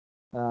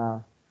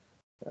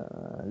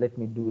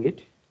me do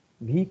it.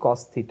 V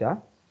cos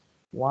theta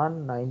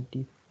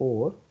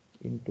 194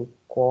 into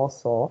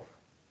cos of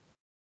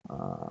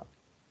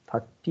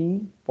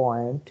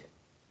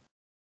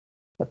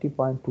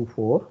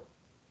 30.24,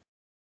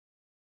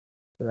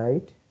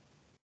 right?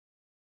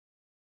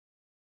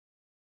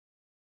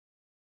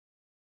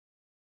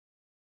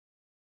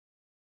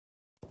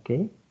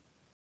 Okay.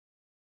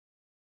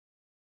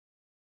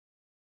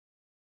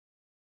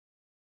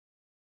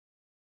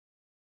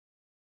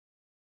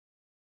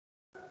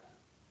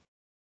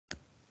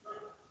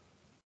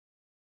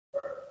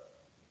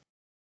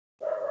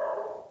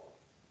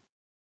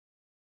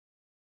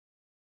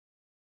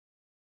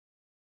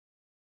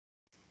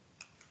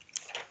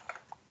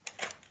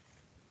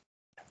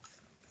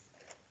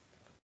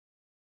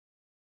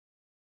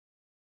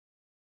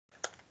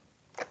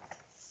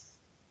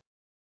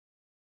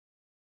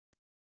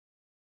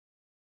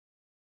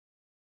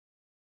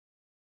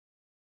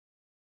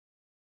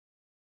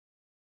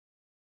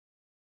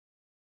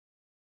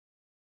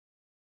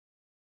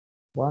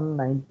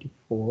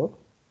 (194)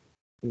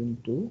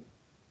 into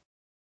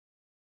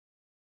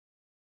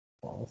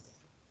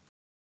cos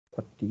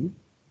 30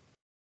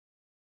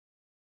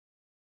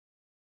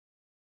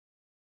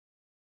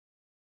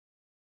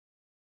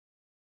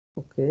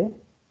 okay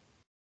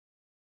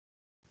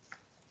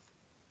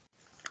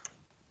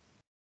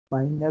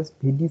minus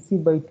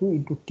VDC by 2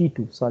 into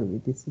T2. Sorry,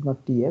 it is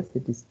not Ts,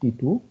 it is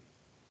T2.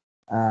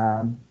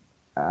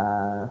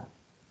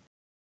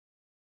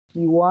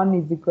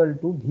 T1 is equal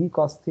to V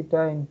cos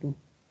theta into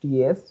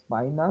Ts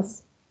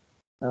minus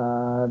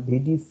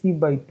VDC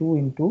by 2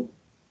 into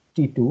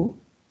T2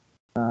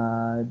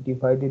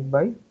 divided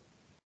by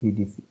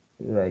VDC,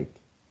 right?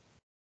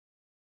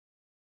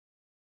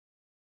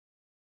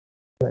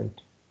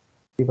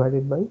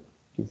 Divided by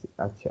VDC.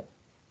 Acha.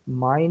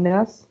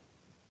 Minus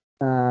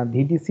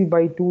VDC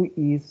by 2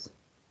 is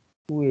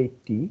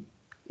 280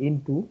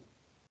 into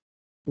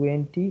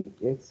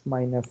 20x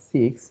minus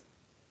 6,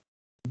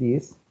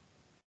 this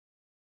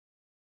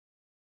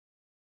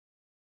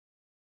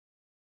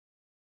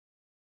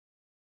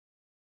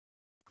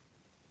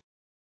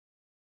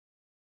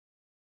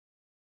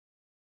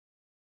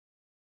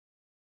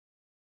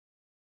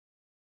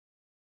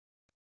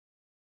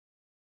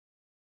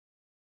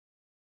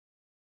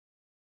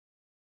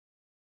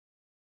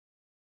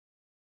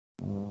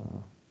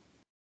uh,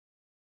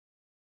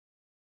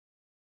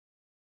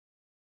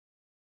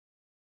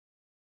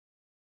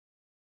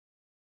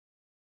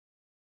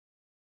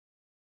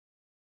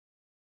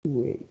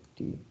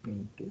 280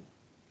 into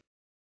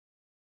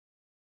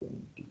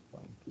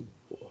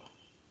 20.24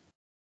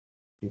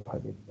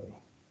 divided by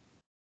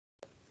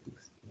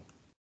 60.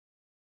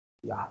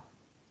 Yeah,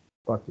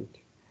 got it.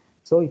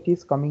 So it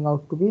is coming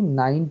out to be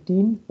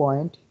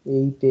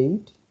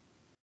 19.88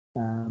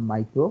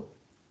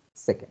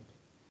 microsecond,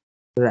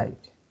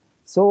 right?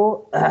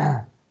 So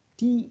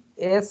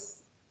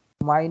Ts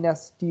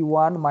minus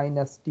T1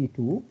 minus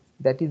T2,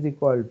 that is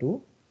equal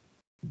to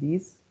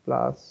this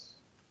plus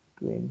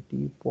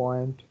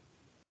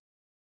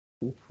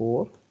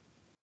 20.24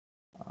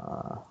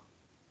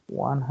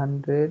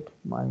 100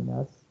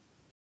 minus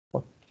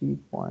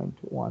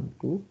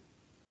 40.12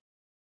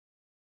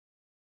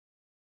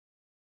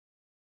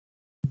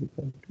 is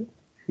equal to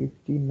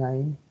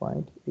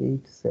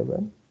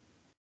 59.87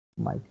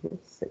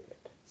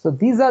 microsecond. So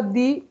these are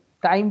the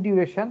time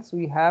durations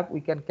we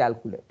can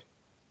calculate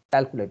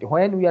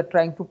when we are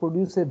trying to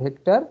produce a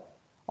vector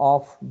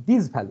of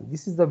this value.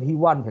 This is the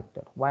V1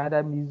 vector, where I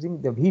am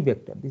using the V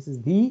vector. This is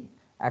V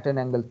at an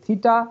angle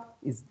theta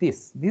is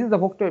this. This is the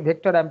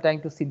vector I am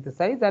trying to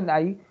synthesize, and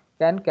I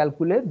can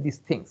calculate these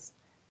things,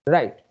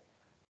 right?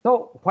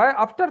 So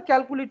after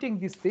calculating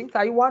these things,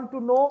 I want to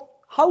know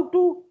how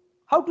to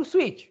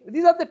switch.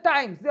 These are the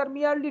times, they are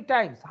merely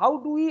times. How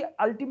do we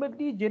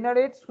ultimately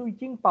generate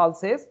switching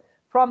pulses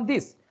from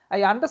this?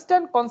 I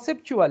understand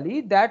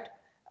conceptually that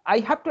I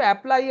have to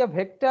apply a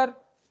vector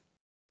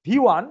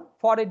V1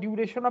 for a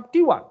duration of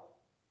T1.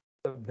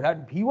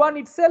 That V1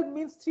 itself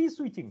means 3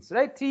 switchings,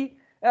 right? 3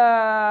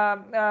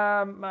 on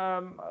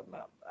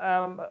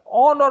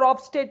or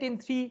off state in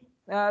 3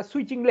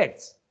 switching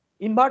legs.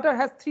 Inverter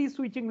has 3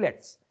 switching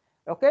legs,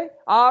 okay,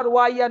 R,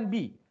 Y, and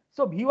B.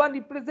 So V1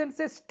 represents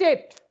a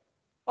state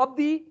of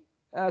the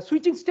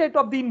switching state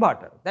of the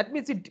inverter. That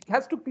means it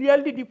has to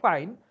clearly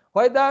define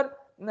whether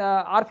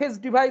R phase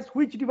device,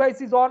 which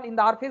device is on, in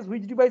the R phase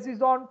which device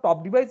is on,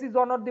 top device is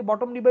on or the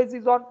bottom device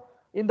is on,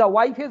 in the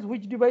Y phase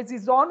which device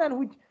is on, and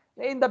which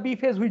in the B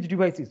phase which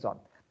device is on.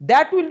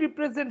 That will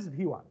represent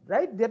V1,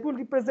 right? That will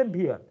represent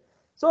V1.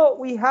 So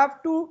we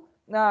have to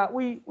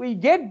we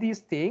get this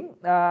thing.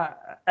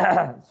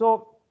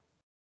 So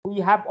we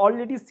have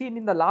already seen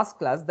in the last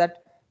class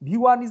that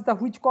V1 is the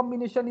which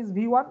combination is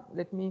V1.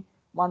 Let me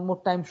one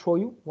more time show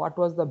you what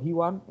was the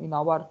V1 in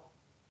our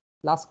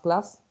last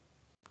class.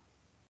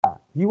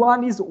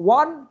 V1 is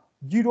 1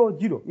 0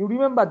 0. You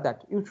remember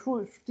that. You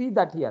should see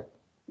that here.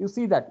 You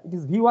see that it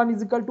is V1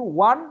 is equal to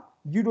 1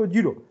 0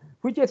 0,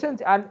 which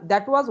essentially, and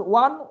that was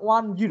 1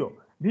 1 0.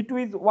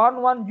 V2 is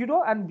 1 1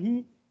 0 and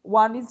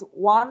V1 is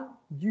 1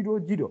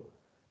 0 0.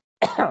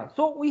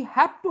 So we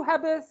have to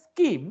have a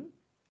scheme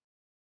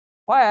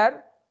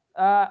where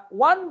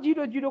 1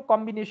 0 0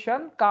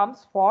 combination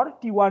comes for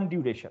T1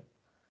 duration.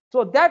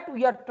 So that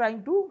we are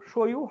trying to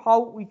show you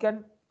how we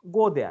can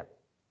go there.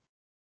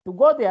 To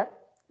go there,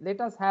 let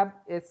us have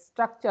a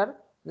structure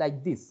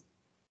like this.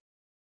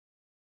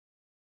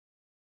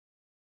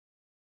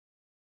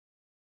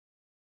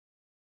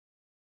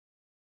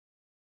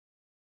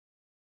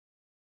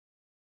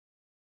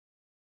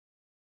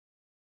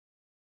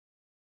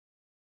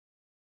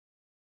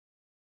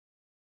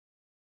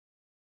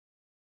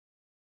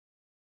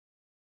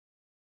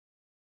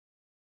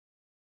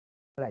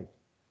 Right,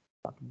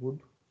 not good.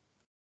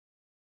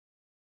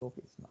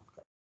 Okay, it's not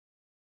correct.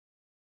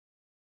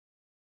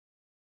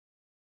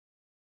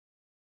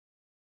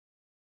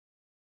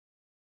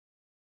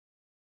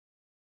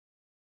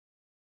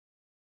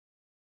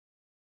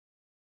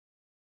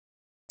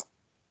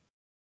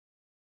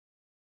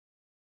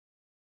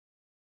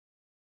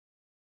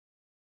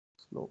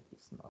 Slope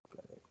is not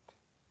correct.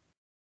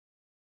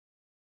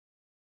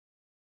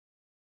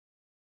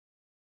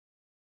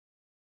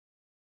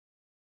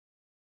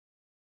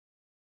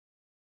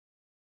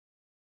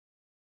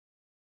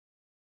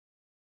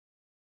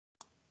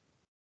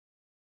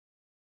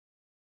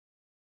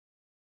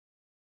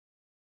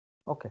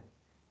 Okay,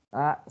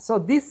 so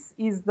this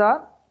is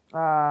the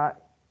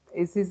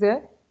this is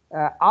a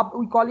up,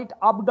 we call it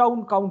up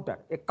down counter,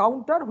 a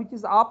counter which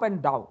is up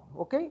and down.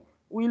 Okay,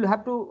 we will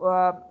have to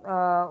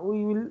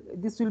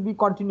this will be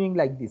continuing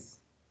like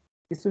this.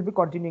 This will be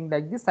continuing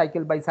like this,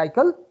 cycle by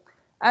cycle,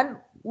 and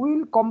we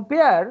will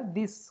compare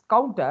this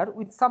counter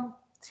with some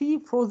 3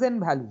 frozen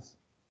values,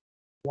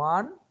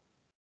 1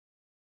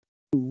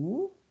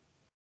 2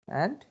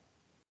 and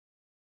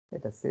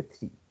let us say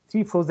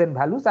 3 frozen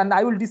values, and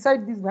I will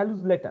decide these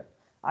values later.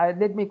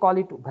 Let me call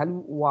it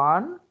value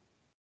 1,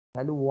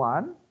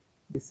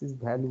 this is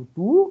value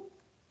 2,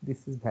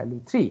 this is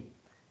value 3.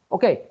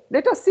 Okay,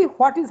 let us see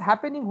what is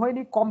happening when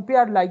we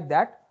compare like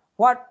that.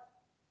 What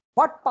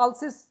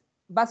pulses,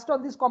 based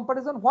on this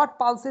comparison, what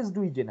pulses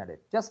do we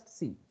generate? Just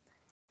see.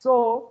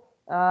 So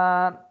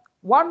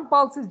one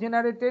pulse is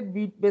generated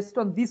based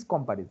on this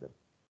comparison.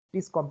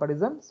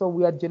 So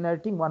we are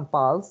generating one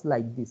pulse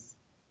like this.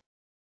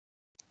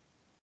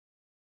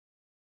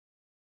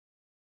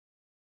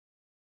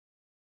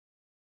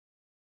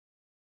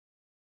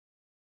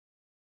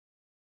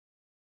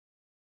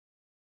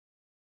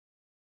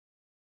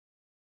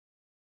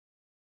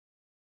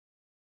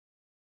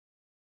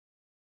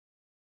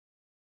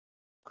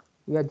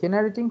 We are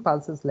generating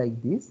pulses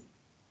like this,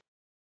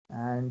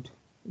 and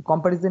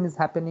comparison is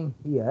happening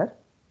here.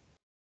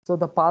 So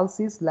the pulse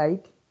is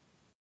like,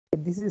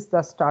 this is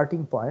the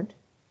starting point,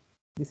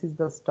 this is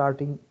the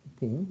starting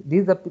thing,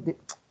 this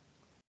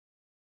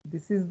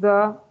is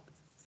the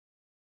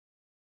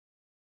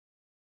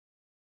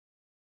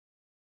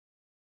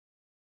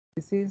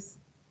this is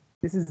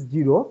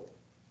 0,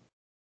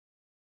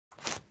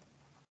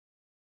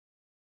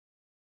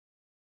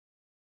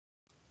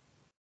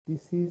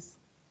 this is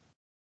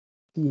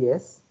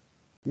TS,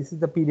 this is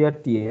the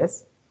period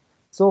TS.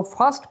 So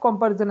first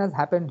comparison has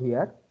happened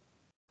here,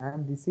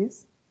 and this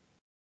is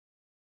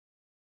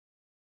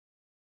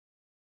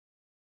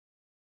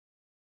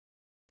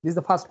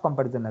the first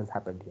comparison has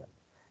happened here.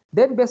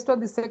 Then based on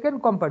the second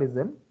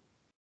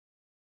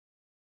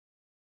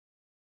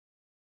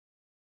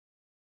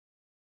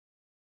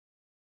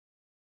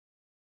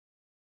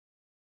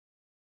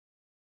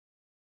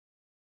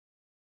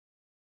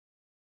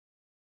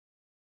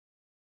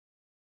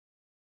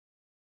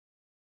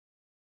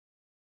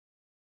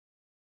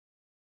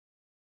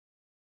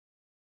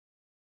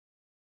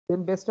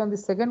comparison,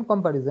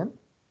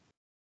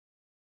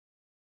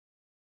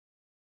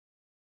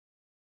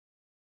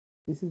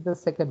 this is the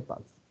second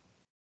pulse.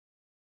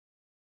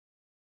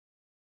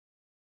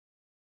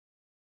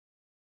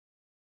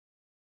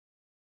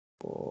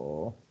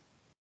 Oh,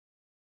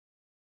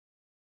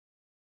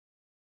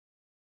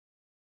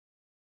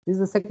 this is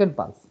the second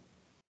pulse.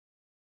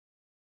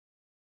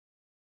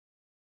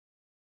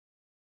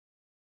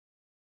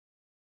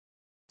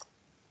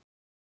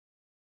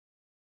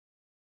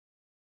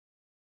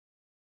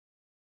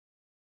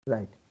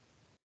 Right,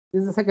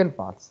 this is the second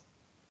pulse.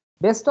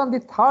 Based on the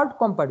third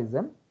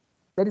comparison,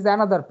 There is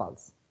another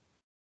pulse.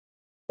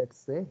 Let's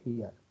say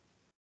here.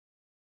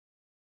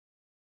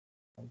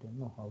 I don't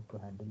know how to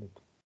handle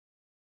it.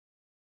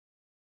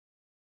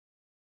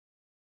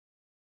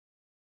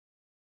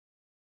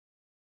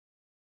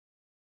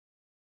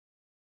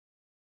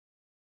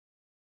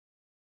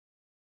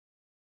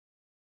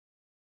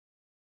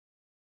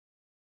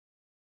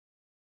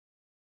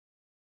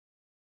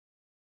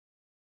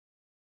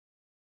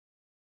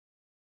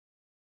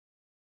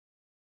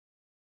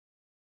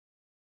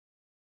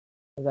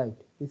 Right,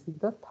 this is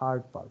the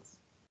third pulse.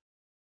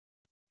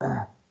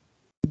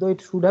 Though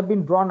it should have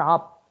been drawn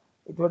up,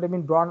 it would have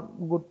been drawn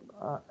good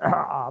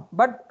up,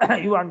 but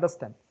you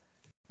understand.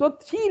 So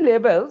 3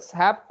 levels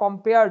have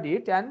compared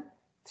it, and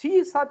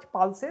 3 such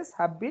pulses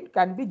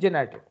can be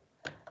generated.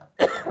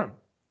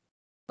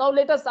 Now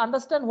let us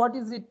understand what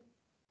does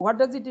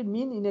it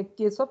mean in a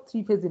case of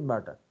 3-phase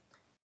inverter.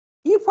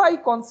 If I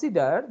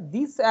consider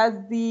this as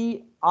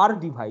the R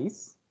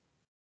device,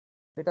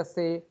 let us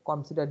say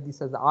consider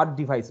this as R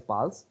device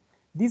pulse,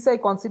 this I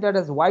consider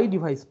as Y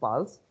device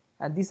pulse,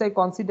 and this I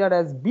consider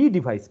as B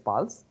device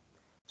pulse.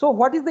 So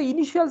what is the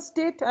initial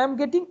state I am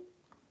getting?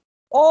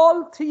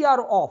 All 3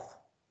 are off.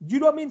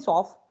 0 means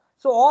off.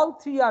 So all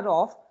 3 are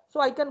off. So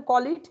I can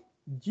call it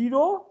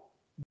 0,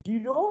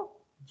 0,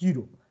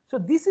 0. So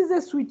this is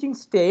a switching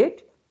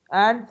state,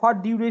 and for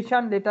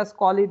duration, let us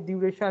call it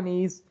duration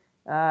is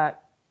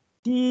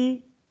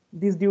T.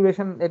 This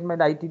duration, let me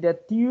write it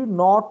at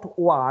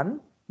T01.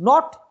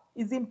 Not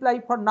is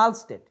implied for null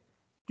state.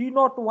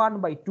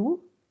 T01 by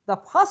 2. The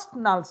first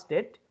null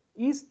state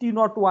is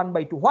T01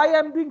 by 2. Why I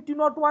am doing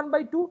T01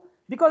 by 2?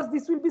 Because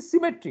this will be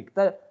symmetric.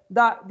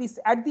 This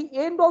at the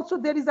end also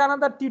there is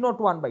another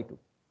T01 by 2.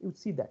 You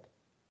see that.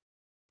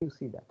 You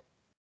see that.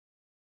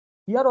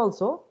 Here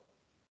also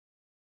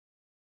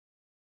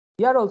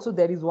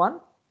there is one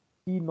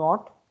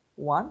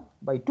T01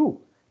 by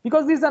 2.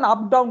 Because this is an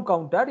up-down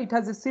counter, it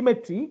has a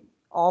symmetry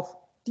of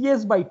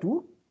Ts by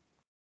 2,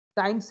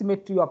 time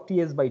symmetry of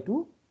Ts by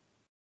 2.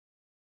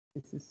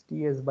 This is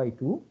Ts by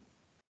 2.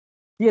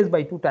 Ts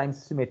by 2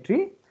 times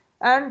symmetry,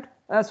 and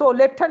so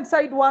left hand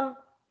side one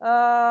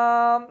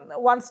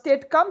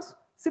state comes.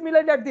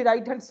 Similarly, at the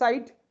right hand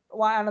side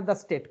another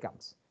state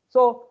comes.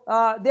 So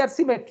they are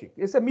symmetric.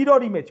 It's a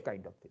mirror image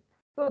kind of thing.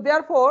 So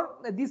therefore,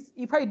 this,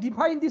 if I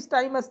define this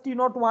time as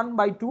T01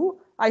 by 2,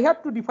 I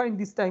have to define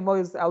this time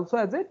also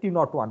as a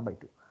T01 by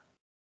 2.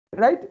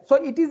 Right. So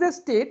it is a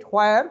state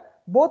where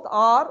both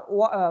are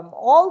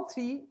all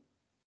 3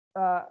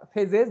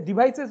 phases,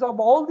 devices of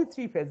all the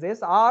 3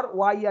 phases R,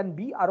 Y, and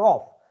B are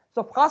off.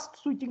 So first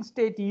switching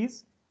state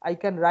is, I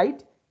can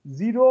write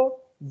 0,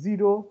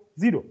 0,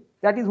 0.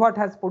 That is what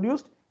has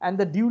produced, and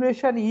the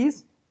duration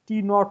is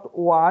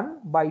T01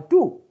 by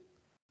 2.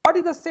 What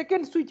is the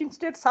second switching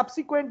state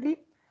subsequently?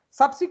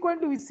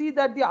 Subsequently, we see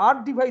that the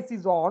R device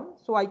is on,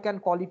 so I can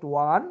call it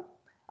 1.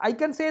 I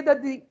can say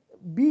that the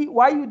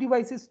Y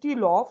device is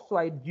still off, so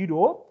I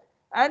 0,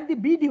 and the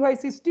B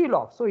device is still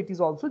off, so it is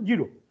also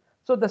 0.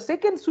 So the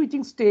second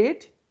switching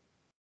state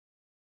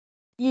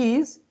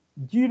is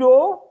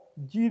 0,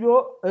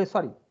 0,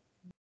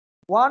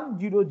 1,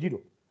 0, 0.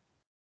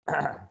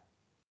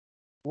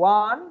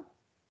 1,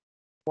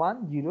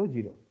 1, 0,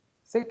 0.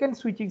 Second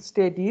switching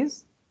state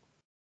is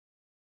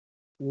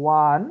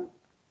 1,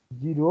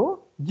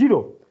 0,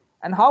 0.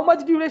 And how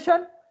much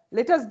duration?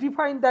 Let us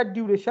define that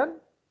duration.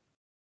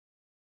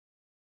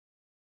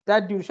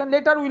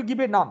 Later we will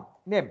give a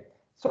name.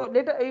 So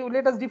let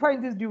us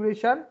define this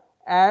duration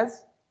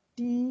as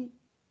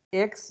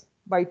Tx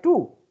by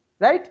 2,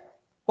 right?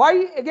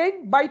 Why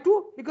again by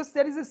 2? Because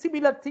there is a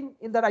similar thing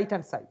in the right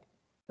hand side.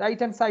 Right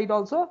hand side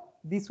also,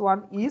 this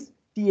one is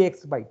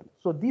Tx by 2.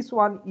 So this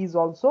one is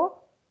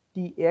also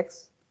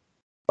Tx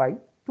by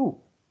 2,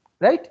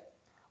 right?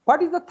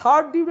 What is the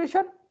third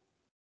duration?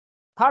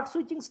 Third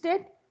switching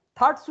state?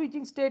 Third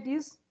switching state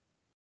is,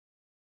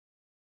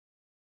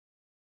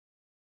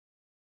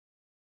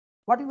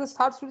 what is the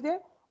third switch there?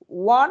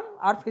 1,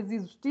 R phase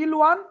is still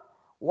 1,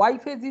 Y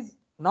phase is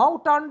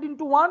now turned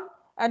into 1,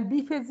 and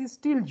B phase is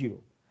still 0.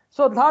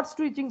 So third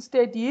switching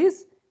state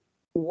is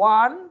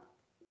 1,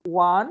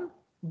 1,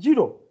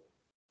 0.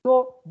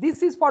 So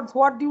this is for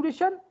what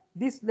duration?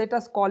 This, let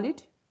us call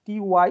it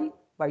Ty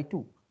by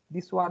 2.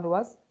 This one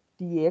was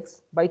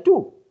Tx by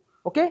 2.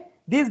 Okay,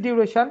 this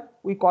duration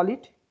we call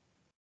it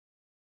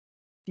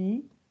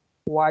Ty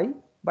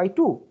by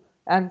 2,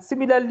 and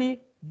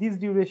similarly this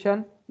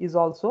duration is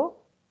also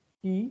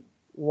Ty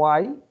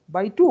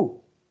by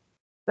 2,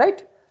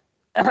 right?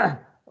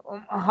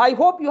 I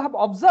hope you have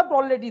observed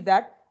already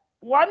that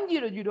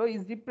 100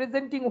 is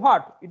representing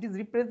what? It is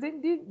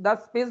representing the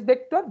space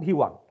vector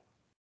V1,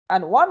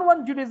 and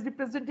 110 is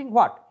representing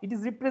what? It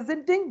is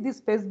representing the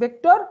space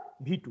vector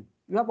V2.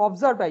 You have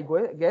observed, I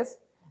guess.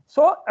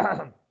 So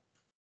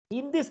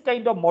in this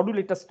kind of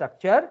modulator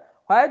structure,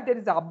 where there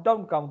is an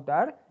up-down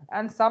counter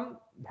and some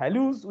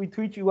values with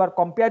which you are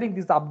comparing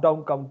this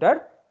up-down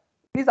counter,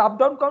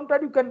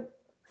 you can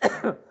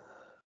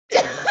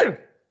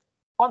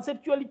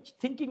conceptually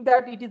thinking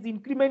that it is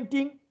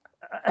incrementing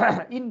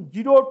in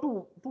 0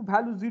 to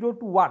value 0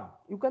 to 1.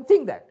 You can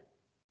think that.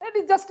 That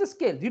is just a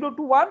scale 0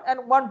 to 1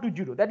 and 1 to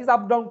 0. That is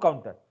up down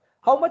counter.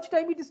 How much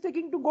time it is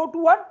taking to go to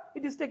 1?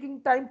 It is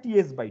taking time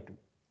ts by 2.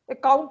 A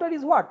counter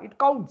is what? It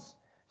counts.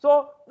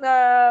 So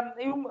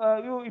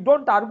you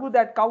don't argue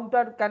that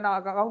counter can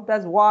count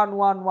as 1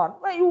 1 1.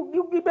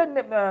 You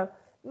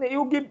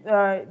give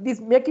this,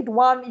 make it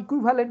 1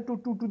 equivalent to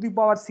 2 to the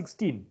power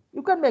 16.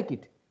 You can make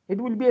it. It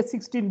will be a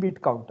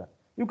 16-bit counter.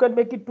 You can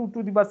make it 2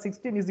 to the power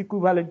 16 is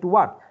equivalent to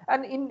 1,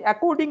 and in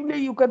accordingly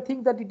you can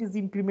think that it is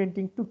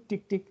incrementing to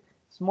tick tick,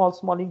 small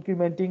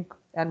incrementing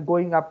and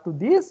going up to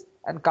this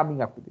and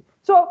coming up to this.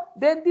 So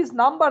then these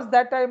numbers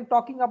that I am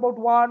talking about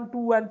 1,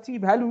 2 and 3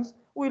 values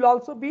will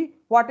also be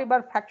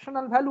whatever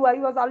fractional value I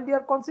was earlier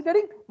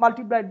considering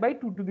multiplied by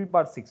 2 to the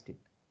power 16,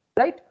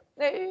 right?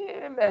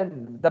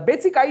 And the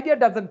basic idea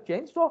doesn't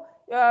change. So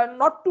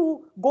not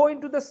to go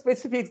into the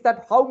specifics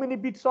that how many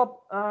bits of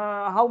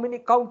how many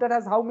counter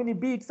has how many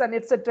bits and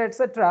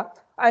etc.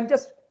 I'm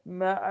just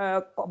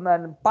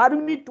per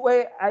unit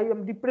way I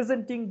am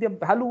representing the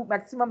value,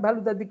 maximum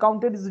value that the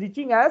counter is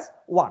reaching as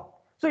 1.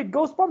 So it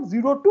goes from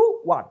 0 to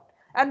 1,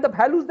 and the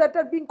values that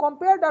are being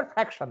compared are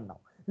fraction now,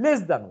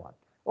 less than 1.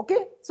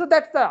 Okay, so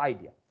that's the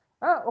idea.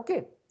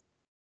 Okay,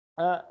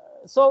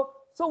 so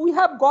we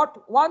have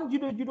got 1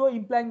 0 0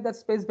 implying the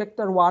space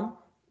vector 1,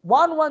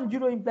 1 1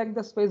 0 implying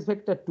the space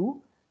vector 2.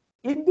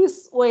 In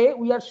this way,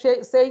 we are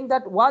saying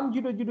that 1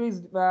 0 0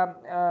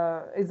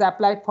 is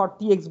applied for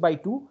tx by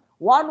 2.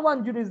 1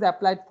 1 0 is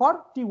applied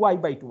for ty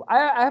by 2.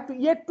 I have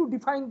yet to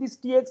define this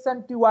tx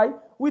and ty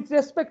with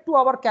respect to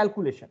our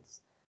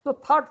calculations. So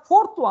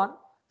fourth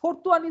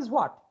one is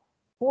what?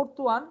 Fourth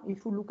one,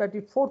 if you look at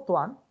it, fourth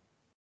one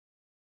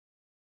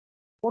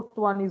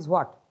is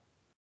what?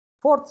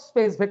 Fourth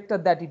space vector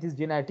that it is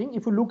generating.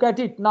 If you look at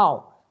it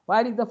now,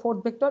 where is the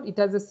fourth vector? It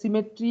has a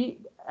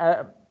symmetry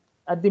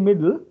at the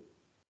middle.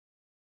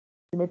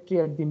 Symmetry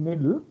at the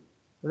middle,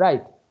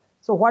 right?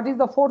 So what is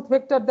the fourth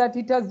vector that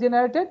it has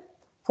generated?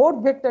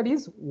 Fourth vector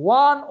is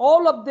 1.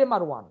 All of them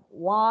are 1.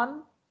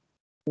 1,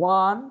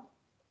 1,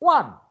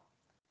 1.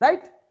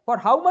 Right? For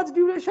how much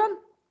duration?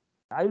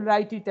 I will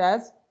write it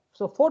as,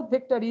 so fourth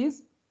vector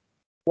is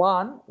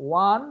 1,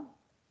 1,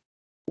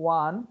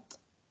 1,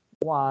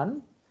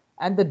 1,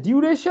 and the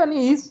duration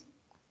is,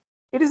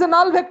 it is a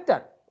null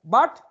vector,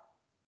 but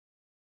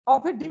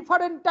of a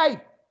different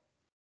type.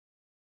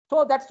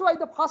 So that's why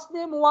the first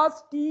name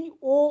was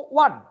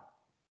TO1.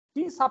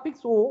 T suffix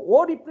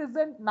O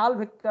represent null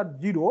vector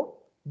 0.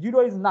 0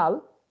 is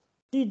null.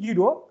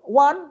 T0.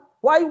 1.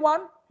 Why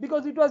 1?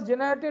 Because it was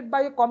generated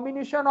by a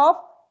combination of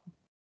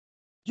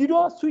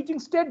 0 switching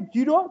state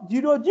 0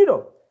 0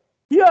 0.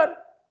 Here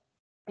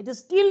it is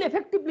still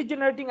effectively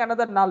generating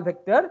another null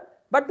vector,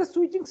 but the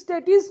switching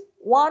state is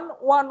 1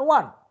 1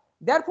 1.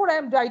 Therefore I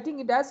am writing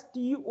it as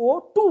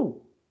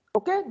TO2.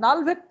 Okay,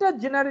 null vector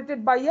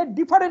generated by a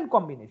different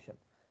combination.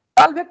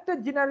 Null vector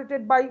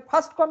generated by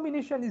first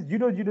combination is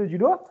 0 0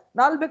 0.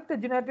 Null vector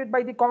generated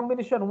by the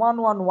combination 1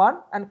 1 1,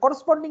 and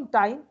corresponding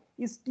time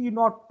is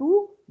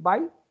T02 by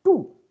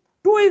 2.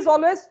 2 is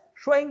always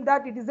showing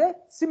that it is a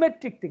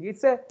symmetric thing.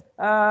 It's a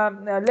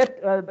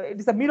it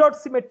is a mirrored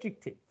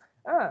symmetric thing.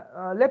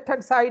 Left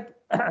hand side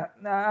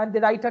and the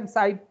right hand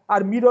side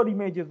are mirror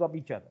images of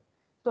each other.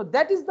 So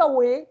that is the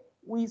way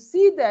we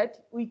see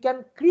that we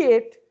can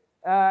create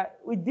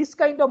with this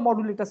kind of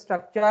modulator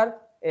structure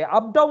a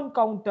up down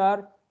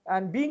counter,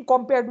 and being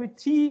compared with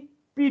 3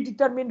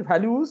 predetermined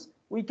values,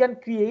 we can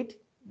create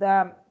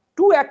the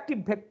 2 active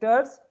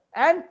vectors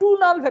and 2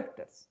 null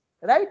vectors,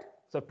 right?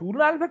 So 2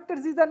 null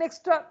vectors is an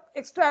extra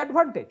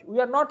advantage. We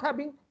are not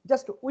having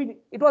just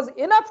it was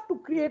enough to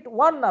create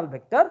 1 null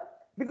vector,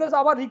 because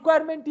our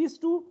requirement is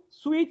to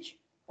switch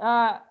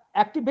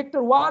active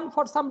vector 1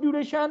 for some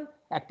duration,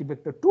 active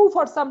vector 2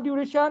 for some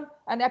duration,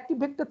 and active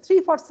vector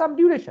 3 for some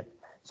duration.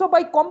 So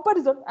by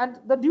comparison, and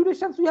the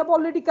durations we have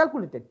already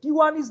calculated,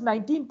 T1 is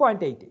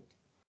 19.88.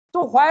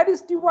 So where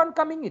is T1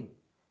 coming in?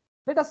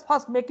 Let us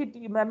first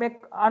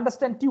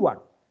understand T1.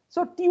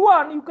 So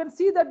T1, you can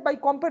see that by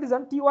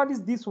comparison, T1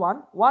 is this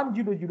one, 1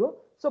 0 0.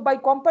 So by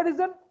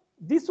comparison,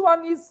 this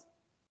one is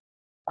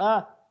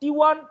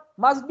T1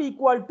 must be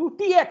equal to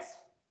Tx,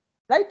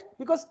 right?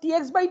 Because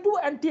Tx by 2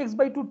 and Tx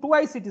by 2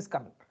 twice it is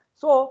coming.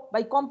 So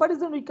by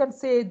comparison, we can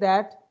say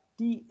that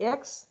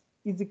Tx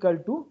is equal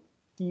to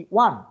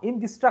T1 in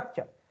this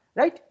structure,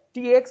 right?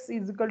 Tx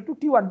is equal to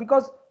T1,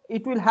 because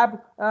it will have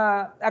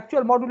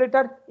actual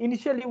modulator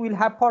initially will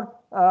have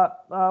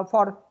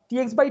for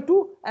Tx by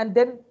 2, and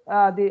then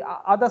the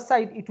other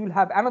side it will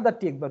have another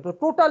Tx by 2. So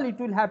total it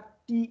will have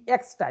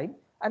Tx time,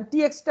 and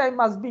Tx time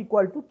must be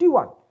equal to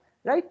T1,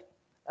 right?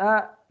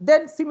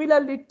 Then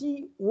similarly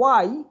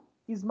Ty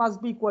is must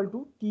be equal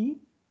to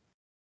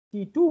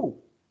T2,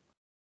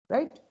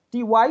 right?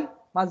 Ty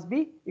must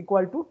be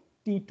equal to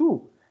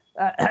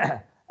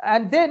T2.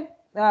 And then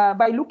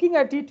by looking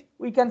at it,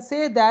 we can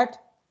say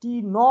that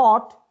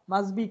T0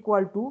 must be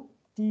equal to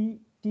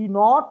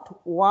T0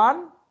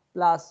 1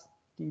 plus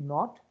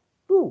T0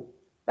 2,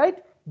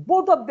 right?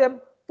 Both of them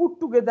put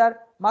together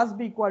must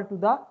be equal to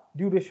the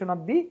duration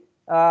of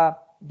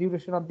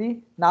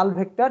the null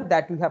vector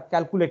that we have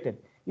calculated.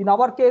 In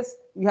our case,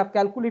 we have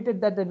calculated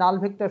that the null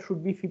vector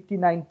should be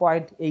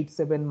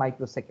 59.87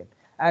 microsecond,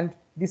 and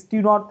this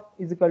T naught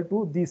is equal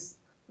to this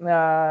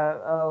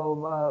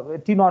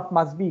T naught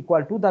must be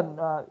equal to the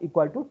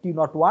T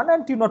naught 1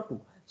 and T naught 2.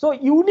 So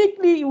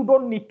uniquely you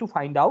don't need to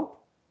find out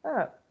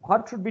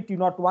what should be T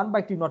naught 1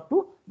 by T naught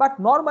 2, but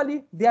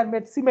normally they are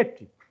made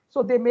symmetric.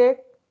 So they make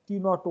T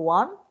naught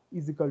 1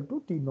 is equal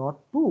to T naught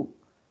 2,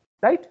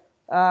 right?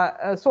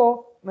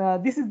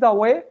 This is the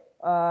way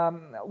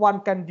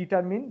one can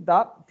determine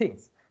the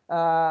things.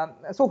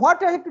 So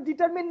what I have to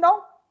determine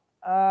now?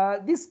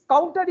 This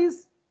counter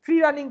is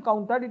free running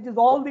counter. It is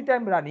all the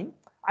time running.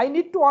 I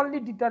need to only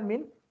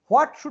determine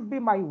what should be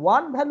my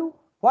 1 value,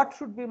 what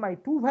should be my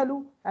 2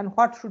 value, and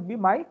what should be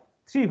my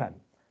 3 value.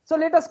 So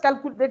let us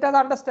calculate. Let us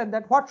understand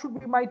that what should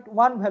be my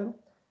 1 value.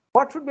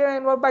 What should be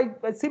by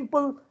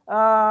simple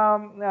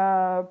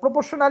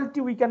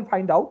proportionality we can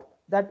find out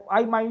that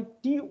my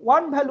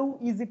T1 value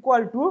is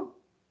equal to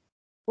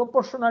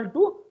proportional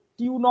to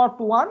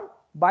T01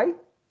 by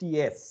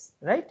Ts,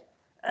 right?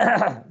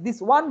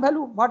 This 1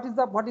 value, what is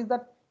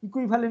the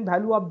equivalent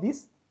value of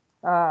this?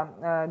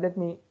 Let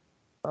me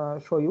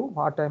show you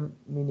what I'm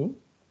meaning.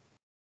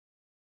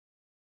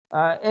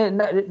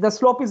 And the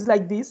slope is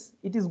like this.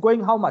 It is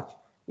going how much?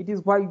 It is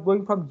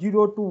going from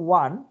 0 to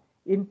 1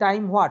 in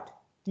time what?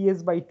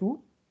 Ts by 2,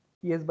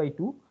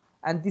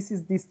 and this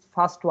is this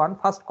first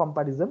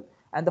comparison,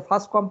 and the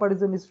first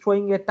comparison is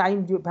showing a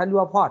time value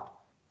of what?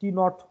 T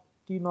naught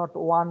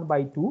 1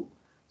 by 2.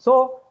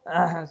 So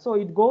so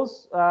it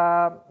goes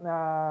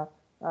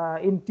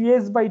in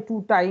Ts by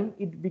 2 time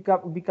it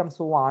becomes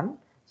 1.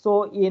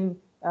 So in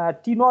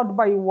T naught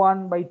by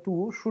 1 by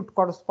 2 should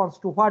corresponds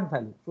to what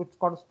value? Should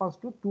corresponds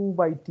to 2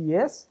 by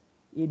Ts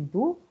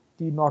into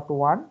T naught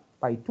 1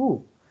 by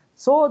 2.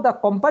 So the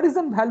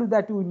comparison value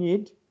that you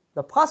need,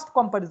 the first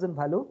comparison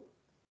value,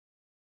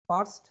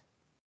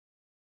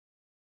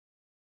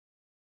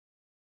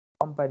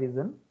 is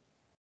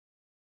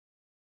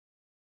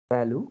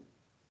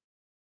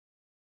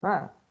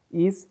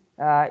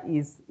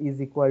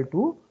equal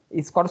to,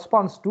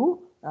 corresponds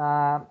to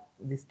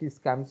this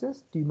comes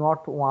as T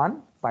naught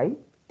 1 by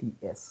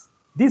Ts.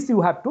 This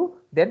you have to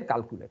then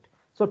calculate.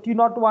 So T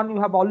naught 1 you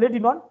have already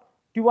known.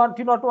 T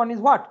naught 1 is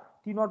what?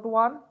 T naught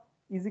 1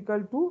 is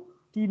equal to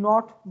T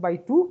naught by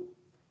 2,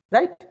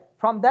 right?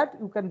 From that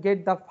you can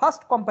get the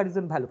first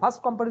comparison value.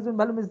 First comparison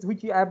value is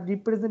which I have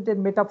represented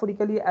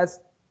metaphorically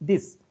as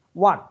this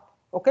 1.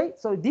 Okay,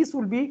 so this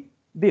will be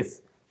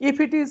this. If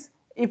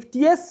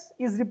Ts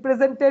is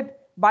represented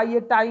by a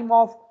time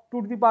of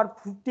 2 to the power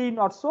 15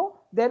 or so,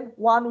 then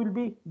 1 will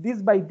be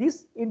this by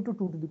this into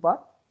 2 to the power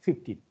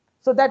 15.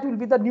 So that will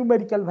be the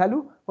numerical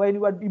value when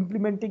you are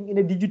implementing in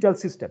a digital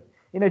system.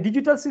 In a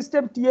digital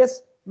system,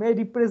 Ts may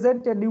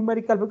represent a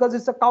numerical, because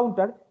it's a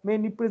counter, may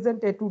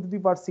represent a 2 to the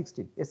power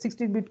 16. A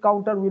 16-bit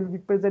counter will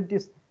represent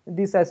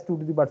this as 2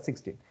 to the power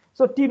 16.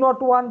 So T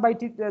naught 1 by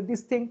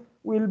this thing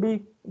will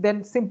be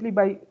then simply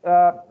by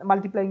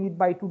multiplying it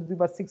by 2 to the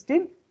power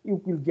 16,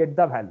 you will get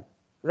the value,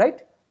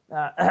 right?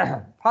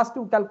 First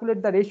you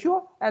calculate the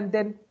ratio and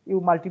then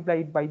you multiply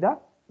it by the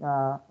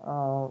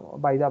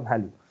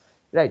value,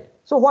 right?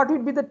 So what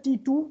will be the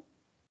T2?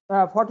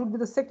 What will be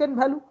the second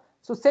value?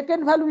 So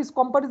second value is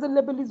comparison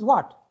level is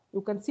what?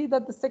 You can see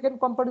that the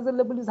second comparison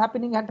level is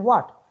happening at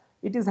what?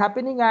 It is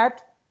happening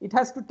at, it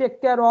has to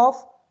take care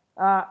of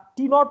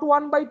T naught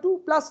 1 by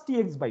 2 plus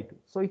Tx by 2.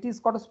 So it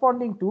is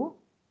corresponding to,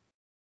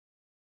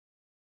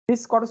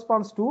 this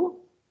corresponds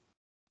to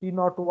T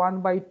naught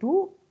 1 by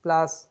 2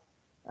 plus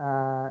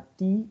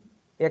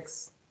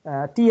Tx.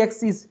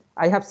 Tx is,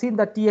 I have seen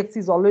that Tx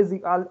is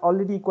already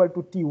equal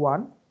to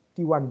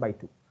T1 by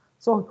 2.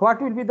 So what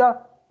will be the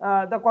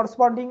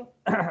corresponding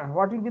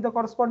what will be the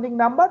corresponding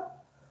number?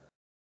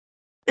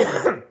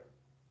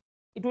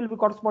 It will be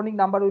corresponding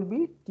number will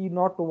be T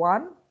naught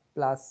 1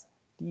 plus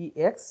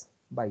Tx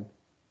by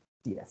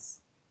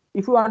Ts.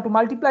 If you want to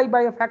multiply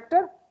by a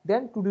factor,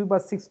 then 2 to the power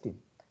 16.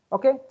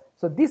 Okay,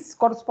 so this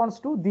corresponds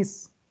to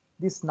this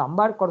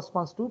number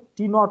corresponds to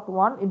T naught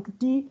 1 into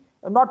T,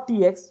 not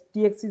Tx.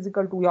 Tx is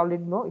equal to, we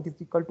already know it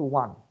is equal to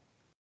 1.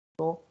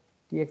 So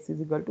Tx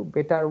is equal to,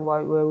 better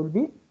way will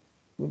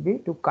be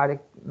to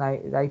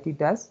write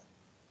it as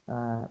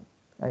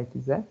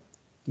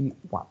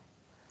T1.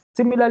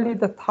 Similarly,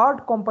 the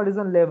third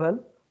comparison level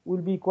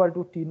will be equal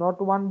to T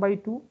naught 1 by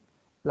 2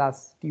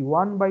 plus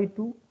T1 by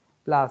 2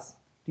 plus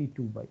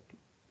T2 by 2.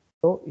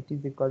 So it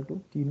is equal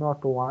to T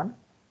naught 1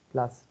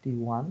 plus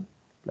T1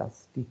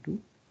 plus T2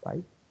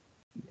 by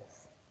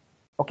Ts.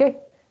 Okay,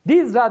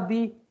 these are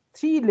the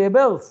 3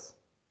 labels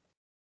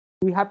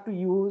we have to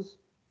use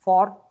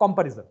for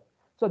comparison.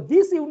 So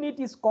this unit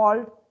is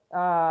called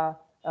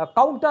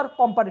counter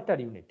comparator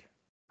unit.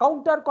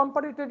 Counter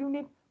comparator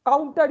unit,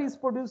 counter is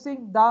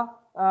producing the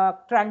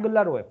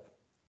triangular wave.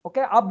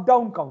 Okay, up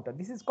down counter.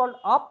 This is called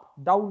up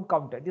down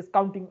counter. It is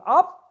counting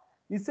up,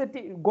 is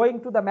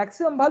going to the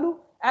maximum value,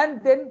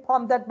 and then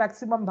from that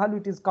maximum value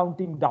it is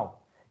counting down.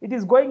 It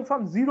is going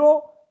from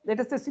 0, let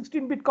us say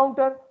 16-bit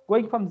counter,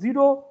 going from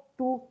 0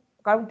 to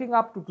counting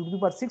up to 2 to the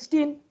power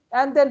 16,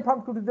 and then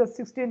from 2 to the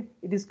 16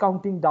 it is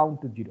counting down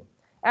to 0.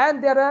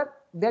 And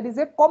there is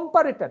a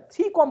comparator,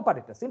 3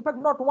 comparators, in fact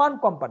not one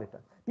comparator,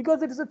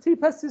 because it is a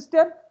 3-phase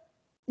system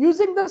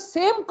using the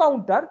same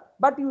counter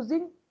but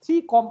using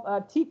 3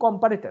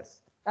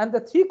 comparators, and the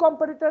 3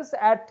 comparators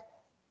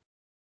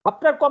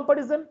after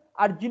comparison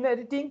are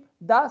generating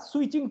the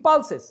switching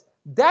pulses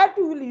that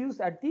you will use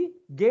at the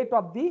gate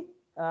of the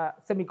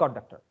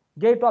semiconductor,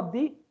 gate of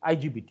the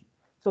IGBT.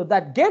 So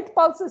that gate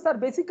pulses are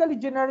basically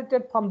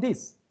generated from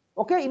this,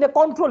 okay, in a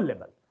control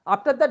level.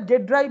 After that,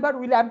 gate driver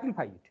will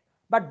amplify it.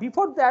 But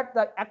before that,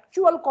 the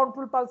actual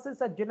control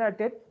pulses are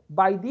generated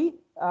by the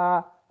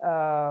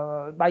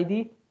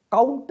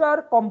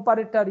counter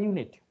comparator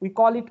unit. We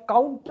call it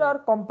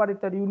counter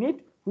comparator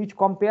unit, which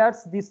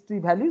compares these 3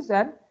 values,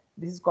 and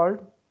this is called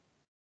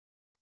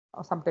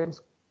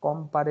sometimes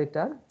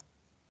comparator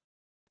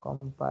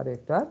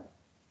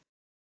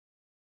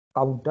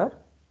counter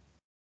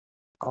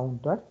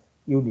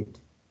unit.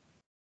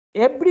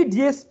 Every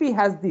DSP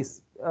has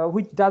this,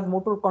 which does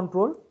motor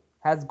control,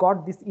 has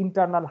got this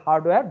internal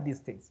hardware, these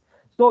things.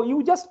 So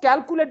you just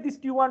calculate this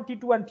T1,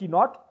 T2 and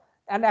T0,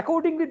 and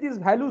accordingly these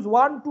values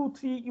 1, 2,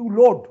 3 you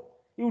load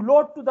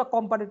to the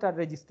comparator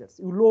registers.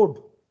 You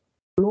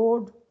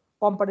load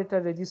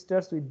comparator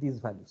registers with these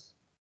values.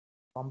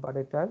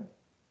 Comparator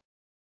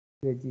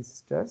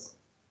registers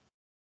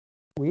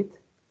with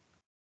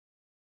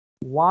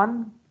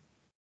 1,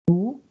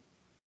 2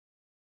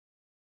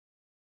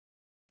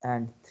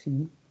 and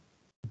 3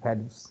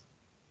 values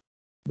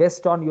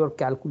based on your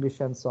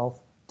calculations of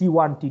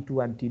T1,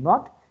 T2 and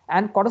T0,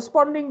 and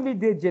correspondingly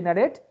they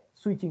generate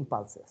switching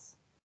pulses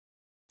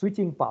for the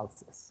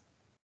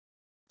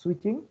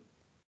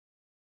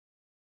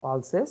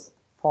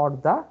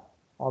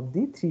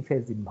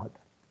 3-phase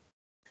inverter.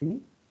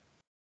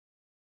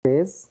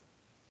 3-phase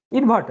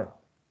inverter.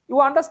 You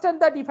understand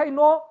that if I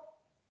know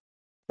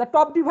the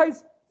top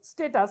device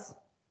status,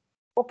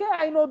 okay,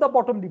 I know the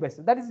bottom device.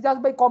 That is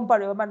just by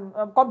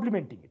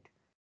complementing it.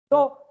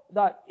 So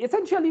the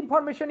essential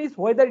information is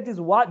whether it is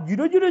 000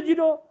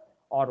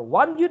 or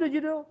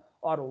 100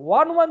 or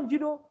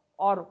 110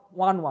 or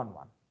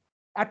 111.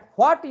 At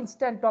what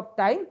instant of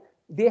time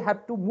they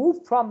have to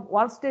move from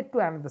one state to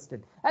another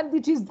state, and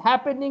which is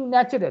happening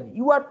naturally.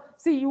 You are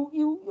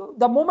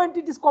the moment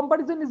it is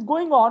comparison is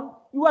going on,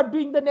 you are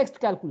doing the next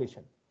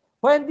calculation.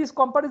 When this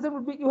comparison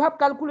would be, you have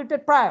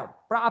calculated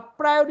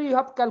priorly you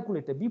have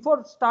calculated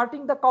before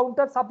starting the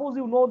counter. Suppose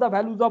you know the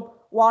values of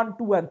 1,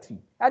 2 and 3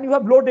 and you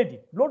have loaded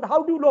it.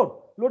 How do you load?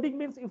 Loading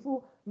means, if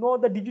you know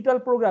the digital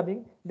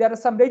programming, there are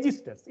some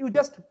registers. You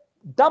just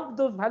dump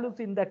those values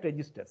in that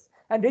registers,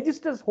 and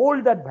registers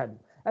hold that value,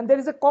 and there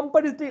is a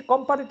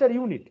comparator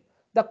unit.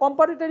 The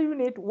comparator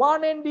unit,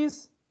 one end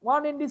is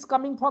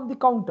coming from the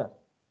counter,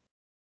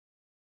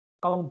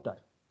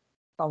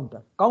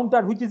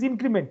 which is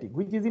incrementing,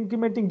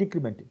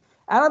 decrementing.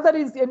 Another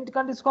is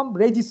from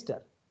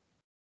register,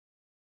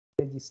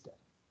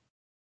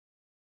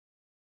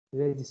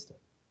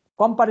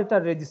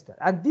 comparator register,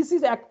 and this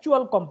is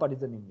actual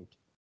comparison unit,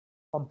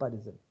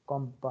 comparator,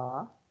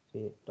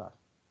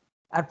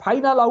 and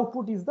final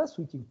output is the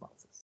switching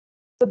pulses.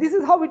 So this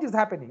is how it is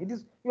happening. It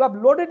is, you have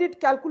loaded it,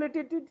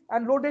 calculated it,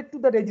 and loaded to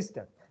the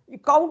register.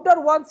 Counter,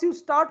 once you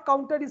start,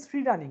 counter is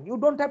free running. You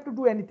don't have to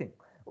do anything.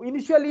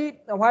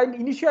 Initially, while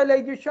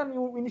initialization,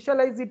 you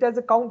initialize it as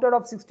a counter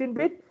of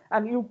 16-bit,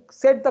 and you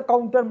set the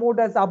counter mode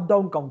as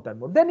up-down counter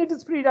mode. Then it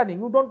is free running.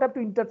 You don't have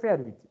to interfere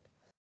with it.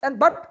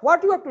 But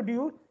what you have to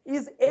do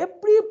is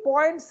every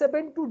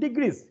 0.72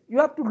 degrees, you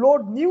have to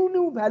load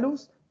new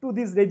values to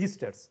these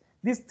registers,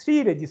 these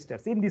 3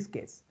 registers in this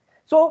case.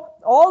 So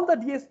all the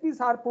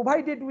DSPs are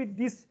provided with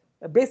this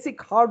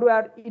basic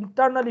hardware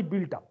internally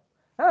built up,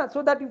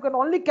 so that you can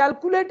only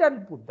calculate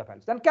and put the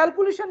values. And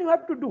calculation you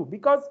have to do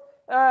because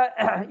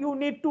you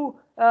need to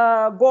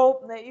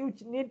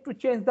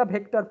change the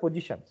vector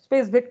position,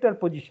 space vector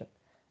position.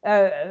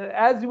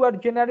 As you are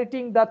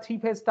generating the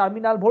 3-phase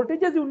terminal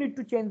voltages, you need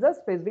to change the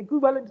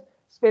equivalent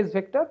space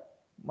vector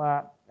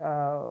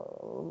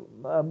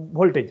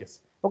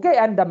voltages. Okay,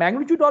 and the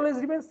magnitude always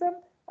remains same,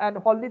 and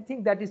only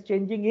thing that is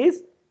changing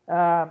is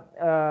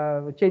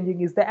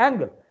the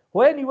angle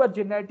when you are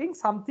generating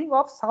something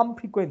of some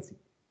frequency.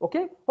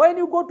 Okay, when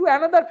you go to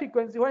another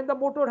frequency, when the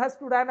motor has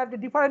to run at a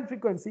different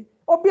frequency,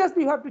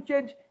 obviously you have to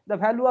change the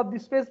value of the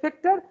space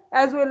vector,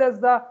 as well as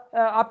the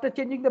after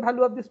changing the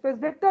value of the space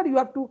vector, you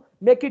have to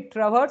make it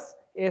traverse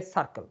a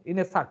circle,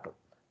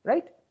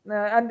 right?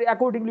 And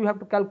accordingly you have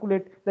to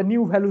calculate the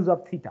new values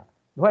of theta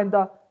when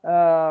the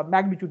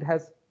magnitude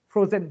has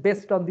frozen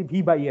based on the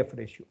V by F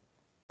ratio.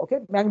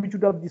 Okay,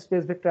 magnitude of the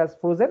space vector has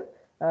frozen,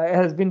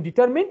 has been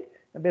determined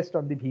based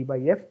on the V by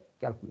F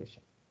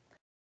calculation.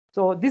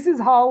 So this is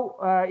how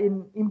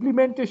in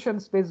implementation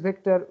space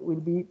vector will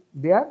be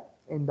there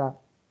in the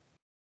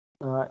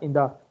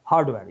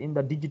hardware, in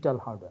the digital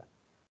hardware.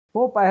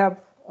 Hope I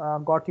have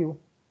got you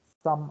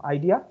some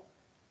idea.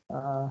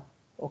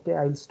 Okay,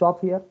 I will stop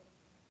here.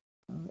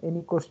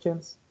 Any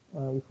questions?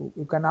 if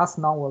you can ask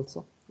now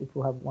also if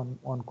you have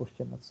one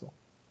question or so.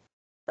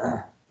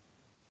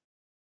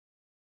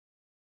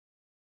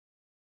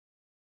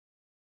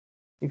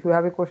 If you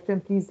have a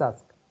question, please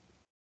ask.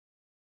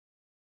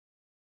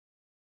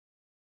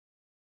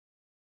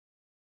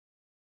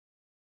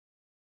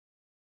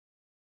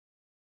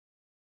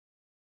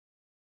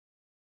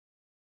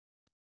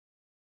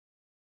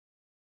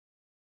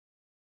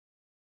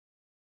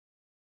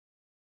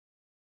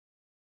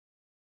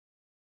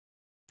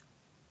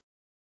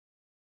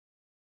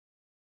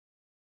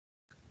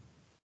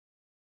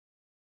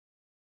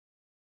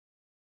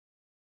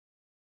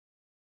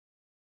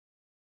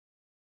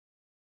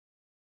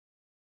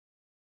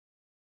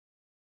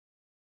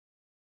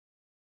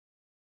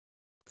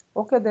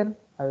 Okay, then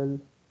I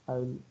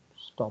will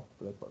stop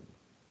recording.